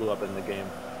also I blew up in the game.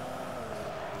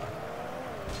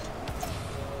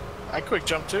 I quick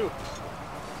jumped too.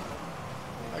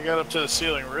 I got up to the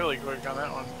ceiling really quick on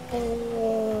that one.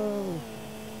 Oh.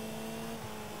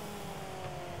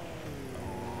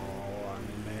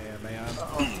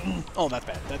 Oh, that's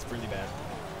bad. That's really bad.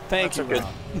 Thank That's you, okay.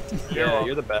 Rob. Yeah,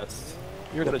 you're the best.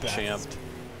 You're What the a champ. best.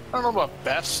 I don't know about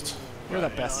best. You're the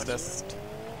but, you know, it's- bestest.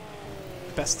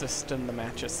 Bestest and the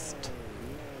matchest.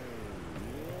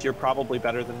 You're probably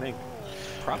better than me.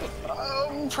 Probably.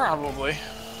 Probably.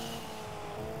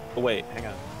 Oh, wait, hang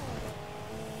on.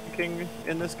 King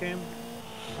in this game?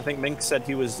 I think Mink said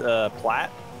he was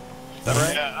plat. Is that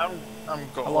right? Yeah, I'm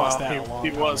going. I lost well, that a long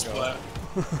he time was ago. plat.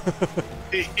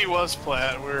 he was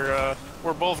plat.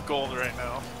 We're both gold right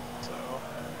now. So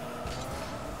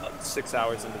 6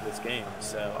 hours into this game,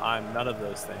 so I'm none of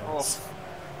those things. oh.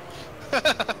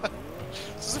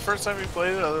 This is the first time we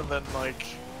played it, other than like,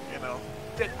 you know.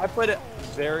 I played it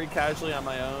very casually on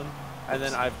my own, and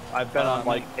then I've been on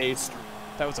like a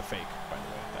That was a fake, by the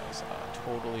way. That was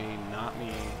totally not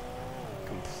me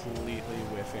completely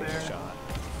whiffing the shot.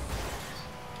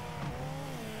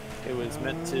 It was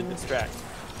meant to distract.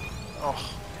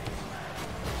 Oh.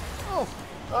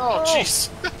 Oh, jeez.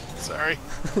 Sorry.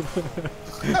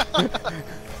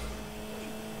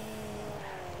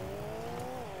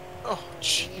 Oh,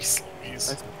 jeez, Louise.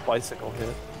 Nice bicycle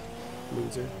hit,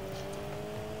 loser.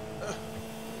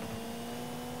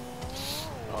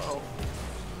 Uh-oh.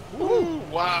 Woo!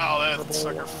 Wow, that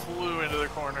sucker flew into the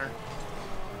corner.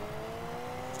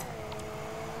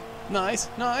 Nice,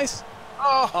 nice.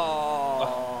 Oh!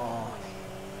 Oh.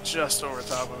 Just over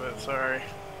top of it, sorry.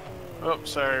 Oh,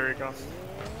 sorry, Rico.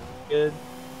 Good.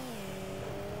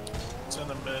 It's in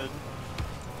the mid.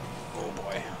 Oh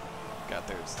boy. Got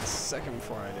there a second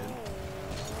before I did.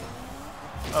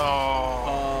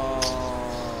 Oh.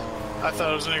 Oh. I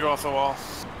thought it was gonna go off the wall.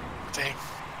 Dang.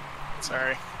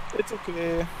 Sorry. It's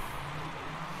okay.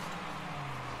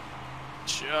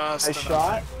 Just I enough.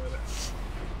 shot?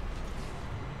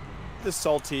 The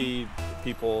salty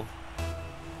people.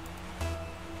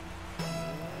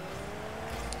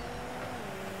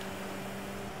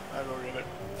 I'll go get it.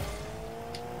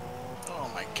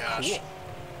 Oh my gosh. Cool.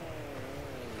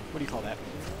 What do you call that?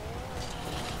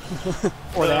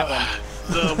 Or that one.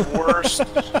 The worst.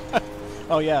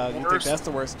 Oh yeah, you think Worst that's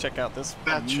the worst? Check out this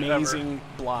match amazing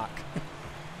block.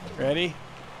 Ready?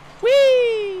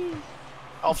 Whee!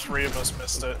 All three of us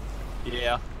missed it.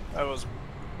 Yeah. That was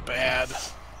bad.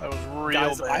 That was real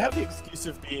Guys, bad. I have the excuse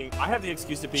of being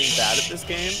bad at this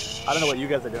game. I don't know what you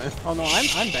guys are doing. Oh no,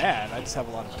 I'm bad. I just have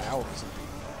a lot of hours of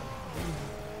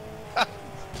being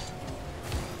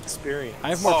Experience. bad. I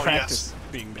have more Oh, practice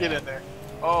being bad. Get in there.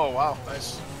 Oh wow,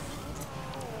 nice.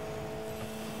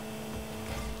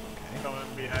 Okay. Coming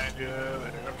behind you.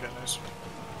 There. Okay, nice.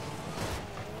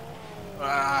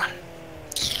 Ah.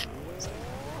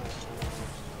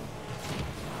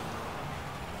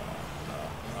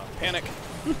 Panic.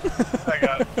 I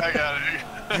got it. I got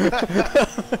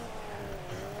it.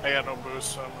 I got no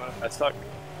boost, so I'm gonna... I suck.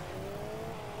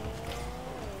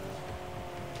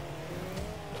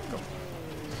 Go.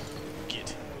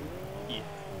 Get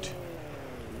it.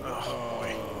 Oh,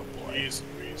 boy. boy. Jeez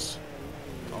Louise.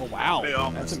 Oh, wow. They all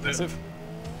That's missed it. impressive.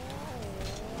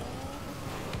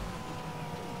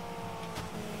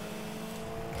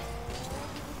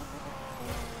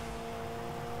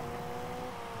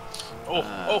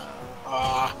 Oh,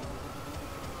 ah.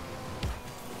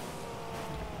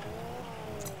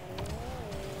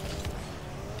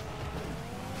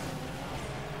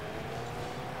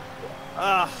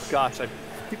 Ah, gosh, I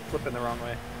keep flipping the wrong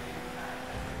way.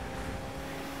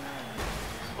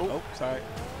 Oh, sorry.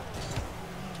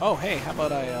 Oh, hey, how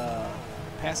about I,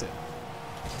 pass it?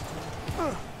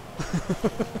 There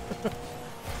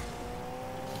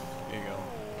you go.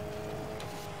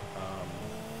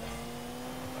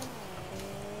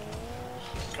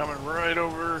 Coming right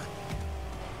over.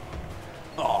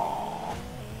 Oh.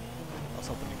 I was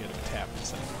hoping to get a tap and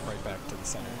send it right back to the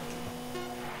center.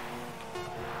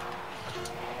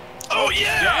 Oh,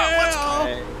 yeah! Let's go!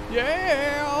 Hey.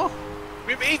 Yeah!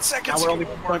 We have 8 seconds. Now we're only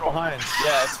to 1 get point more behind.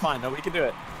 Yeah, it's fine. No, we can do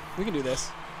it. We can do this.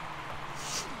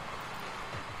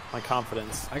 My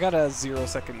confidence. I got a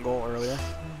 0-second goal earlier.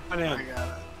 Come goal. I in. got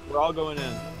it. We're all going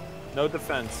in. No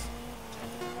defense.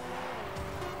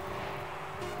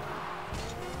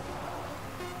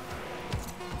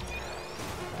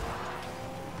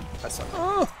 I suck.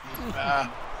 Oh!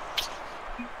 Ah.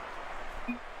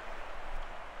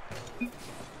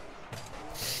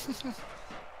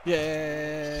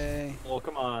 Yay! Oh,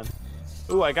 come on.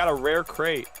 Ooh, I got a rare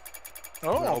crate.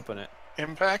 I'm gonna Oh, open it.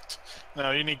 impact?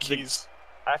 No, you need keys.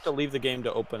 I have to leave the game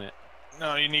to open it.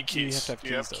 No, you need keys. You have to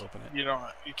have keys to open it. You don't.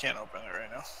 You can't open it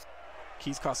right now.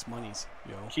 Keys cost monies,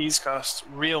 yo. Keys cost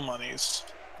real monies.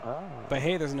 Oh. But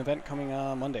hey, there's an event coming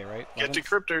Monday, right? Get 11th?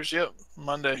 decryptors. Yep,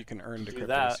 Monday. You can earn Do decryptors.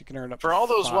 that. You can earn up For to all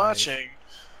those 5. watching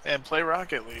and play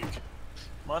Rocket League,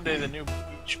 Monday the new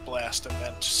Beach Blast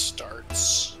event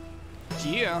starts.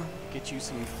 Yeah, get you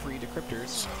some free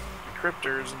decryptors.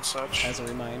 Decryptors and such. As a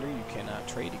reminder, you cannot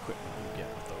trade equipment you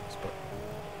get with those, but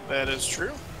That is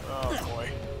true. Oh boy.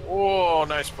 Oh,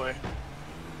 nice play.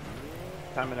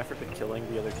 Time and effort to killing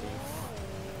the other team.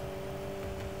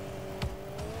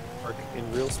 Work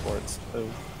in real sports. Oh,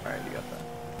 alright, you got that.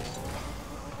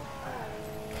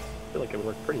 I feel like it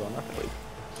worked pretty well, not really.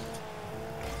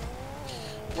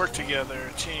 Work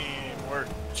together, teamwork,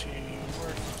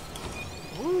 teamwork.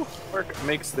 Woo! Work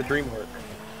makes the dream work.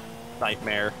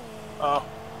 Nightmare. Oh,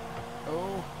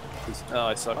 oh, Oh,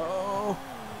 I suck. oh,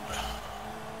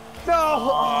 No!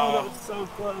 Oh, that was so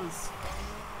close.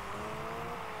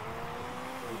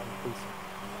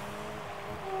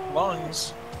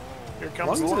 lungs. Here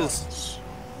comes Lungs lungs. is-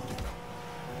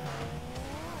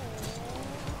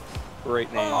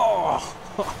 Great name. oh!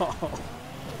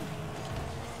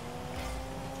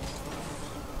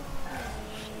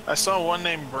 I saw one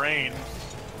named Brain.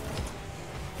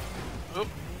 Oop.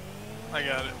 I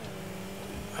got it.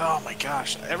 Oh my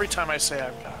gosh. Every time I say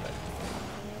I've got it.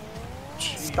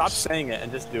 Jeez. Stop saying it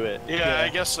and just do it. Yeah, I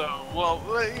guess so. Well,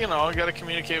 you know, I gotta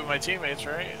communicate with my teammates,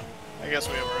 right? I guess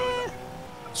we haven't really done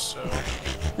that, so.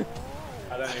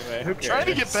 But anyway, who cares? Trying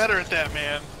to get better at that,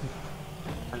 man.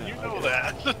 I You I know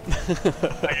get it.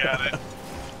 that. I got it.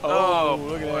 Oh, Oh,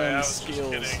 look at boy, I them was just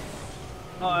skills. kidding.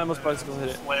 Oh, I almost bicycle hit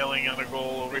it. Flailing on the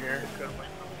goal over here.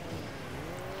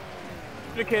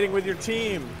 Communicating with your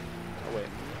team. Oh wait.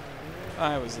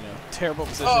 I was in a terrible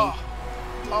position. Oh,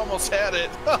 almost had it.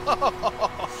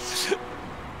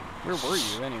 Where were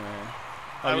you anyway?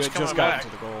 Oh, I you was had just coming gotten back. to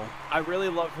the goal. I really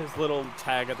love his little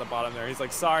tag at the bottom there. He's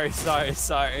like, sorry, sorry,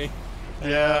 sorry.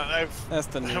 Yeah, That's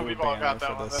the new we've all banner got that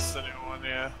for one. this. That's the new one,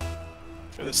 yeah.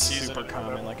 For this It's season. super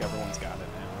common, like everyone's got it now.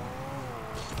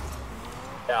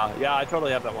 Yeah, yeah, I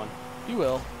totally have that one. You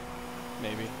will,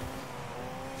 maybe,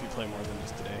 if you play more than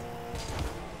just today.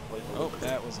 Oh,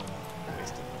 that was a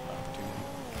wasted opportunity.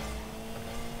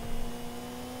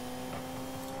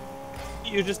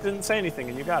 You just didn't say anything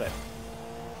and you got it.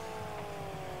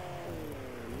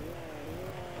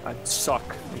 I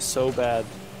suck. I'm so bad.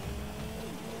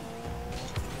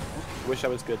 Wish I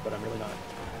was good, but I'm really not.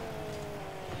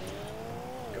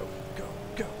 Go, go,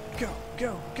 go, go,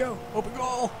 go, go! Open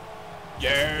goal!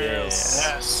 Yes.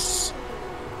 Yes.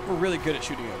 We're really good at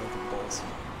shooting at open goals.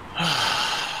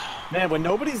 Man, when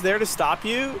nobody's there to stop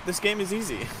you, this game is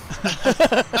easy.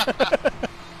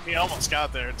 He almost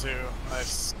got there, too.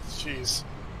 Nice. Jeez.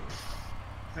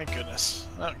 Thank goodness.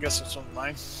 I guess this one's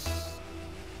mine.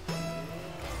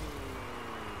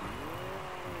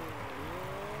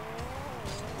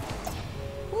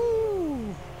 Woo!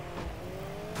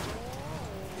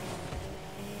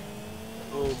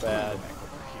 bad. Back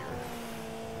over here.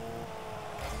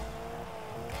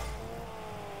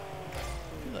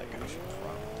 I feel like I should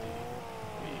probably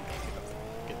maybe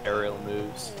get Aerial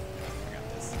moves. I got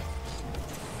this.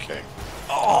 Okay.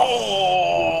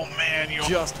 Oh man, you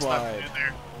Just almost knocked wide. me in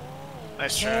there.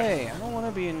 Nice try. Hey, I don't want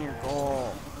to be in your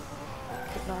goal.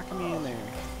 Quit knocking me in there.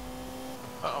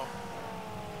 Uh-oh.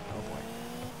 Oh boy.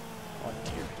 Oh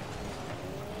dear.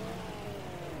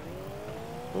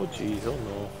 Oh jeez, oh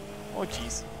no. Oh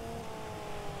jeez.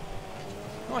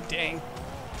 Oh dang.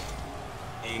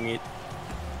 Dang it.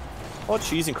 Oh,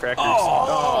 cheese and crackers.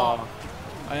 Oh!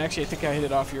 I think I hit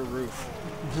it off your roof.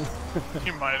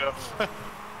 You might have.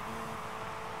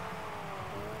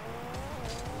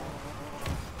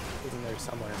 It's in there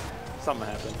somewhere. Something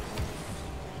happened.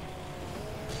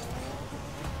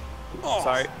 Oh.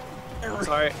 Sorry.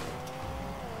 Sorry.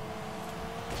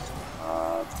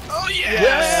 Oh yeah!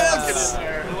 Yes! Get in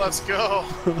there. Let's go.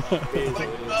 Like,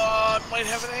 I might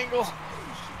have an angle.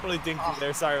 Really dinked you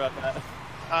there. Sorry about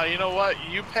that. You know what?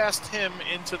 You passed him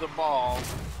into the ball,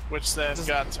 which then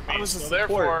got to I me. was a So support.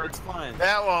 therefore, It's fine.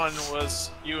 that one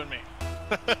was you and me.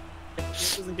 If it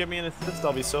doesn't give me an assist,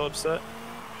 I'll be so upset.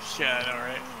 Yeah, I know,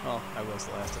 right? Well, I was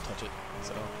the last to touch it,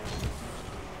 so.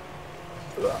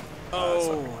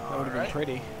 Oh, That would have been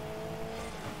pretty.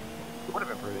 It would have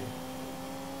been pretty.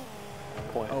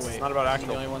 Points. Oh wait, It's not about I'm the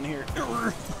actual. only one here.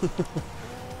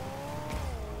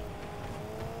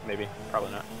 Maybe.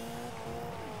 Probably not.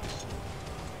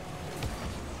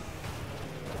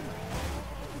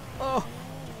 Oh.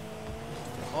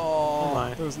 Oh,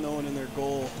 my. there was no one in their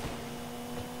goal.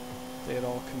 They had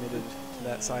all committed to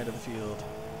that side of the field.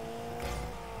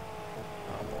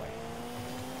 Oh boy.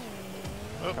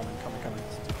 Oh. Coming.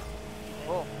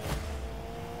 Oh.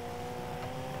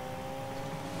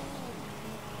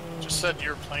 Just said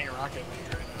you're playing Rocket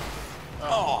League right now.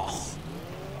 Oh.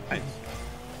 Nice.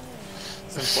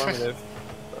 It's informative.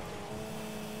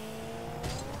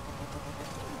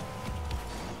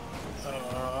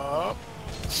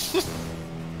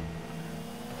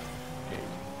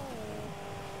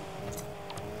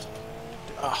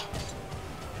 Ah.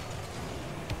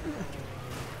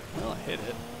 Well, I hit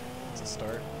it. It's a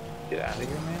start. Get out of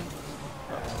here, man.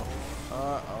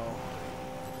 Uh-oh.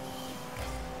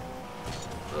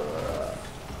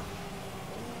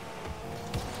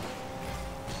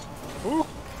 Ooh.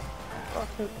 Fuck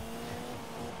it.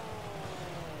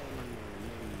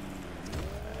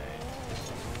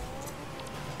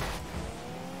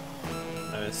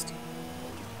 I missed.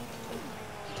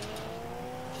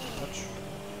 Touch.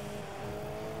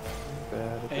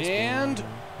 Bad at this And game.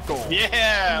 goal.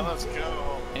 Yeah, let's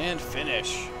go. And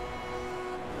finish.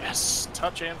 Yes,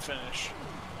 touch and finish.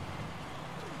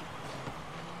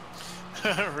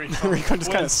 Rikone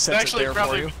just kind of sets Actually, it there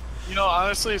probably, for you. You know,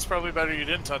 honestly, it's probably better you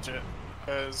didn't touch it,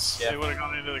 because Yeah. it would have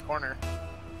gone into the corner.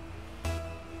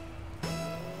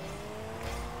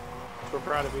 We're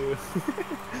proud of you.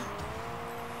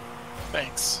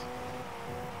 Thanks.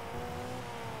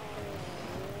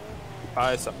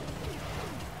 I suck.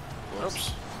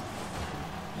 Oops.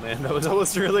 Man, that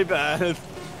was really bad.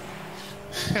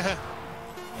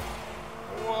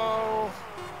 Whoa.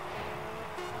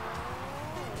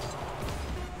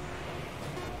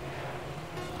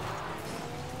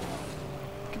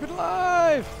 Keep it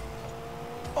alive!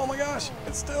 Oh my gosh,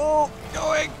 it's still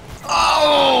going!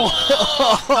 Oh!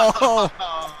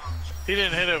 He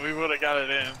didn't hit it, we would have got it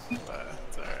in. But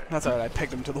it's alright. That's alright, I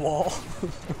pegged him to the wall.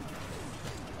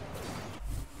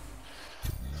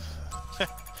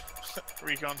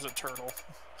 Rikon's a turtle.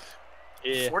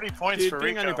 Yeah. 40 points Dude, for being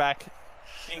Rico. on your back.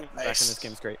 Being back in Nice. this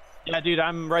game's great. Yeah, dude,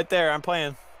 I'm right there. I'm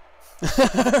playing.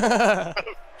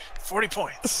 40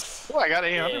 points. Oh, I got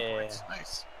 800 Yeah. points.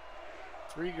 Nice.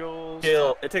 3 goals.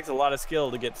 Skill. It takes a lot of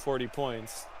skill to get 40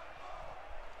 points.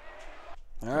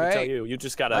 Let me tell Alright, you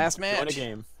just gotta last win a match.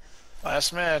 game.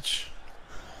 Last match.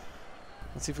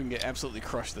 let's see if we can get absolutely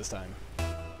crushed this time.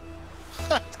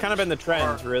 It's kind of been the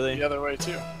trend, Or really. The other way,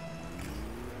 too.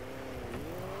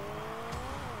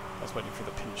 I was waiting for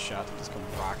the pinch shot to just come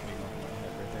rocketing over my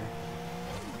head right there.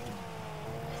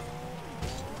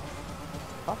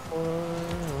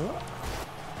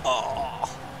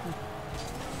 Oh!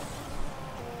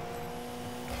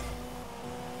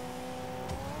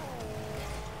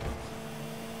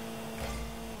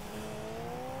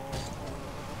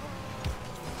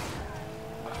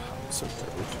 So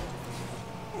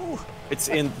it's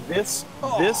in this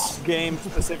game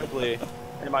specifically.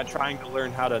 Am I trying to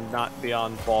learn how to not be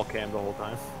on ball cam the whole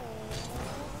time?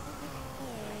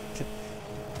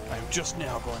 I'm just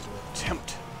now going to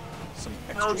attempt some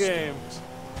No extra game. skills.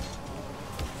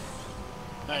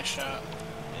 Nice shot.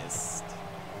 Missed.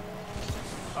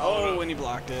 Oh, and he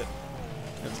blocked it.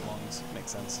 His lungs.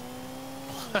 Makes sense.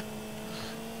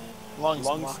 Lungs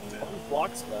blocked it. Lungs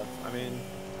block stuff. I mean,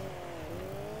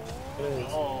 it is.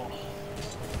 Oh.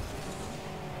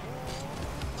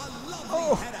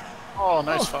 Oh! Oh,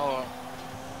 nice follow.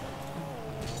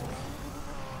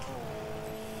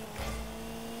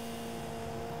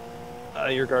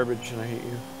 You're garbage, and I hate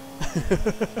you.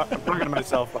 I'm talking to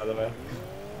myself, by the way.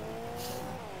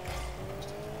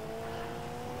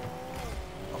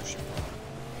 Oh shit!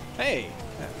 Hey,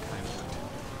 that kind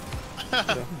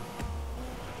of worked.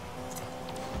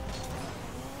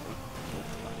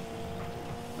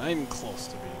 Not even close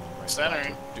to being right.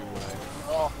 Centering. Do what I.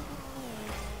 Oh,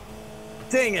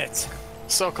 Dang it!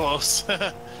 so close.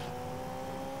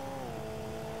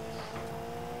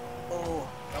 Oh.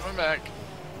 Coming back.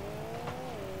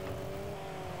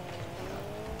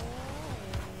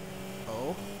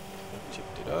 Oh.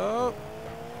 Chipped it up.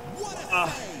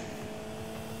 Ah.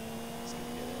 Let's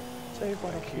get it. Save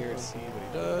Back here to see what he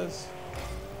does.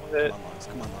 it. Come on, Lungs.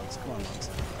 Come on, Lungs. Come on, Lungs.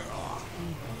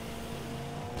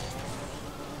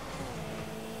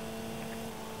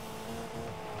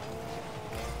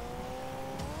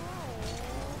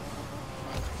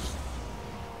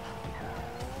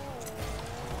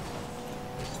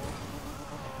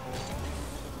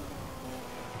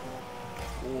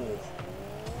 Oh.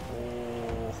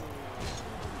 Oh.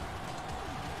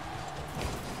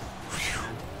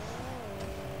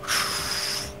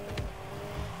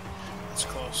 It's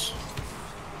close.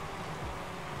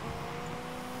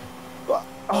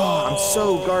 Oh, I'm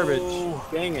so garbage.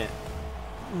 Dang it.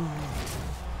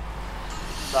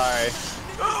 Sorry.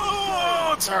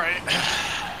 Oh, it's alright.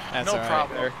 That's No all right.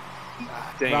 problem.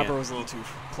 Dang Robert it. was a little too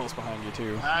close behind you,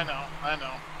 too. I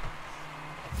know.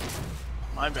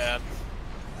 My bad.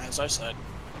 As I said.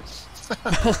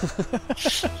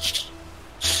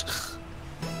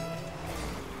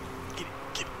 Get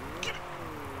it.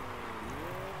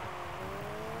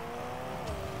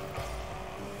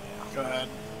 Go ahead.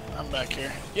 I'm back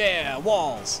here. Yeah,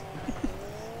 walls.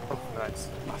 Oh, nice.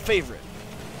 My favorite.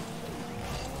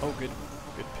 Oh, good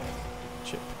pin.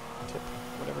 Chip. Tip.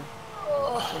 Whatever.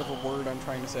 Whatever word I'm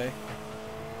trying to say.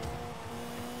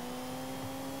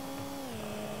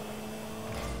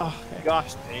 Oh,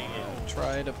 gosh, dang it.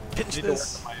 Try to pitch I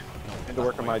this. need to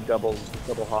work on my double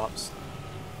hops.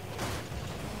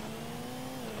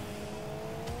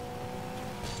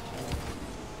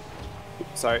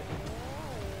 Sorry.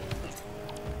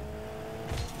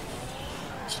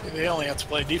 See, they only have to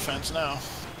play defense now.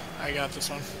 I got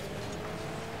this one.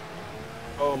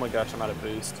 Oh my gosh, I'm out of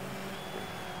boost.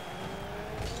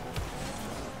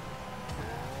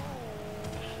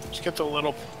 Just get the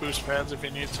little boost pads if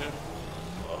you need to.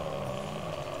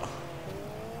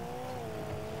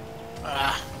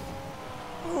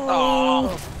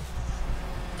 Oh.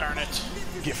 Darn it.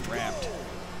 Gift wrapped.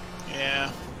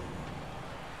 Yeah.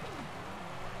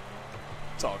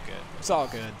 It's all good. It's all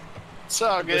good. It's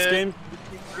all good. This game's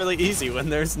really easy when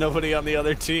there's nobody on the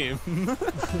other team.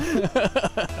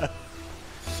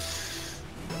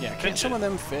 Yeah, can't some of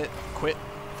them quit?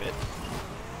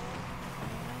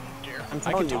 Dear. I'm I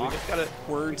telling can you, talk.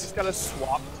 we Words. just gotta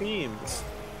swap teams.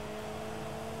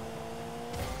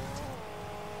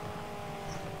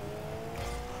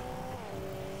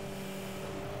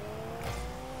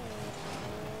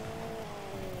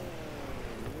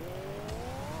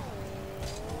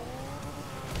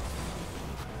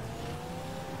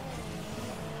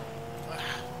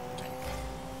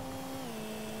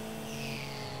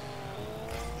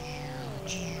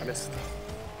 I missed.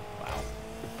 Wow.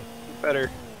 Better.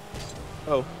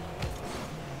 Oh.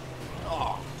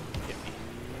 Oh, hit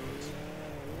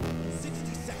me.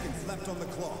 60 seconds left on the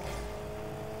clock.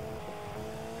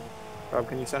 Rob,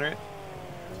 can you center it?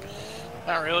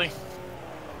 Not really.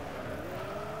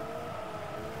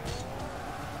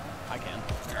 I can.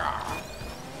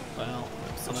 Well,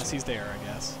 unless he's there, I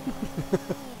guess.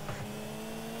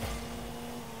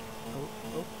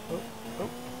 Oh.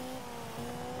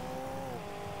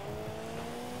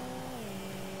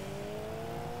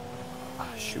 Ah,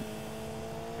 shoot.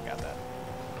 I got that.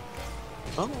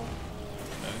 Oh.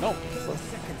 No.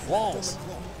 Walls.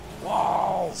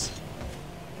 Walls.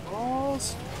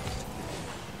 Balls.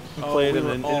 We Oh, played we in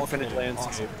were an all infinite committed.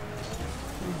 landscape.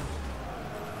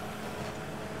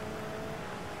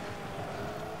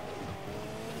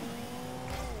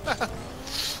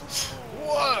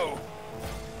 Whoa!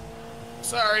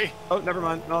 Sorry. Oh, never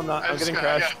mind. No, I'm not. I'm getting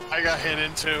crashed. I got hit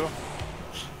into.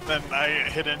 Then I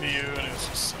hit into you, and it was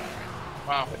just.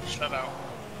 Wow. Shut out.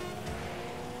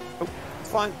 Oh, it's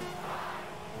fine.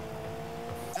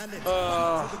 And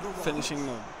it's Finishing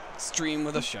the stream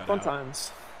with a Fun shutout.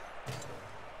 times.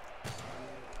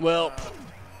 Well,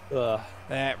 Ugh.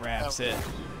 that wraps it.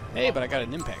 Hey, but I got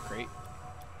an impact crate.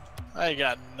 I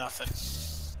got nothing.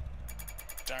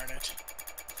 Darn it.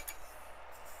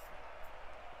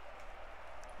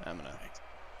 I'm gonna...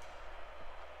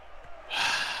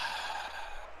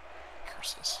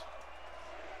 Curses.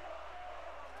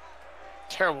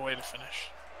 Terrible way to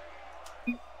finish.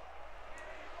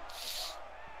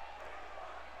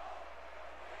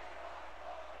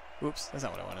 Oops, that's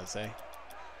not what I wanted to say.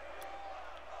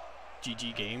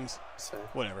 GG games. So,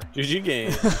 Whatever. GG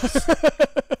game.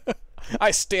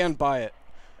 I stand by it.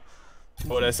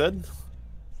 What I said?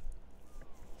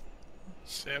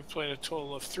 So I've played a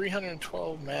total of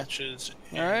 312 matches.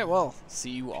 Alright, well, see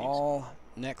you all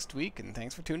next week, and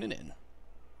thanks for tuning in.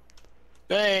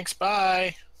 Thanks,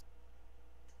 bye.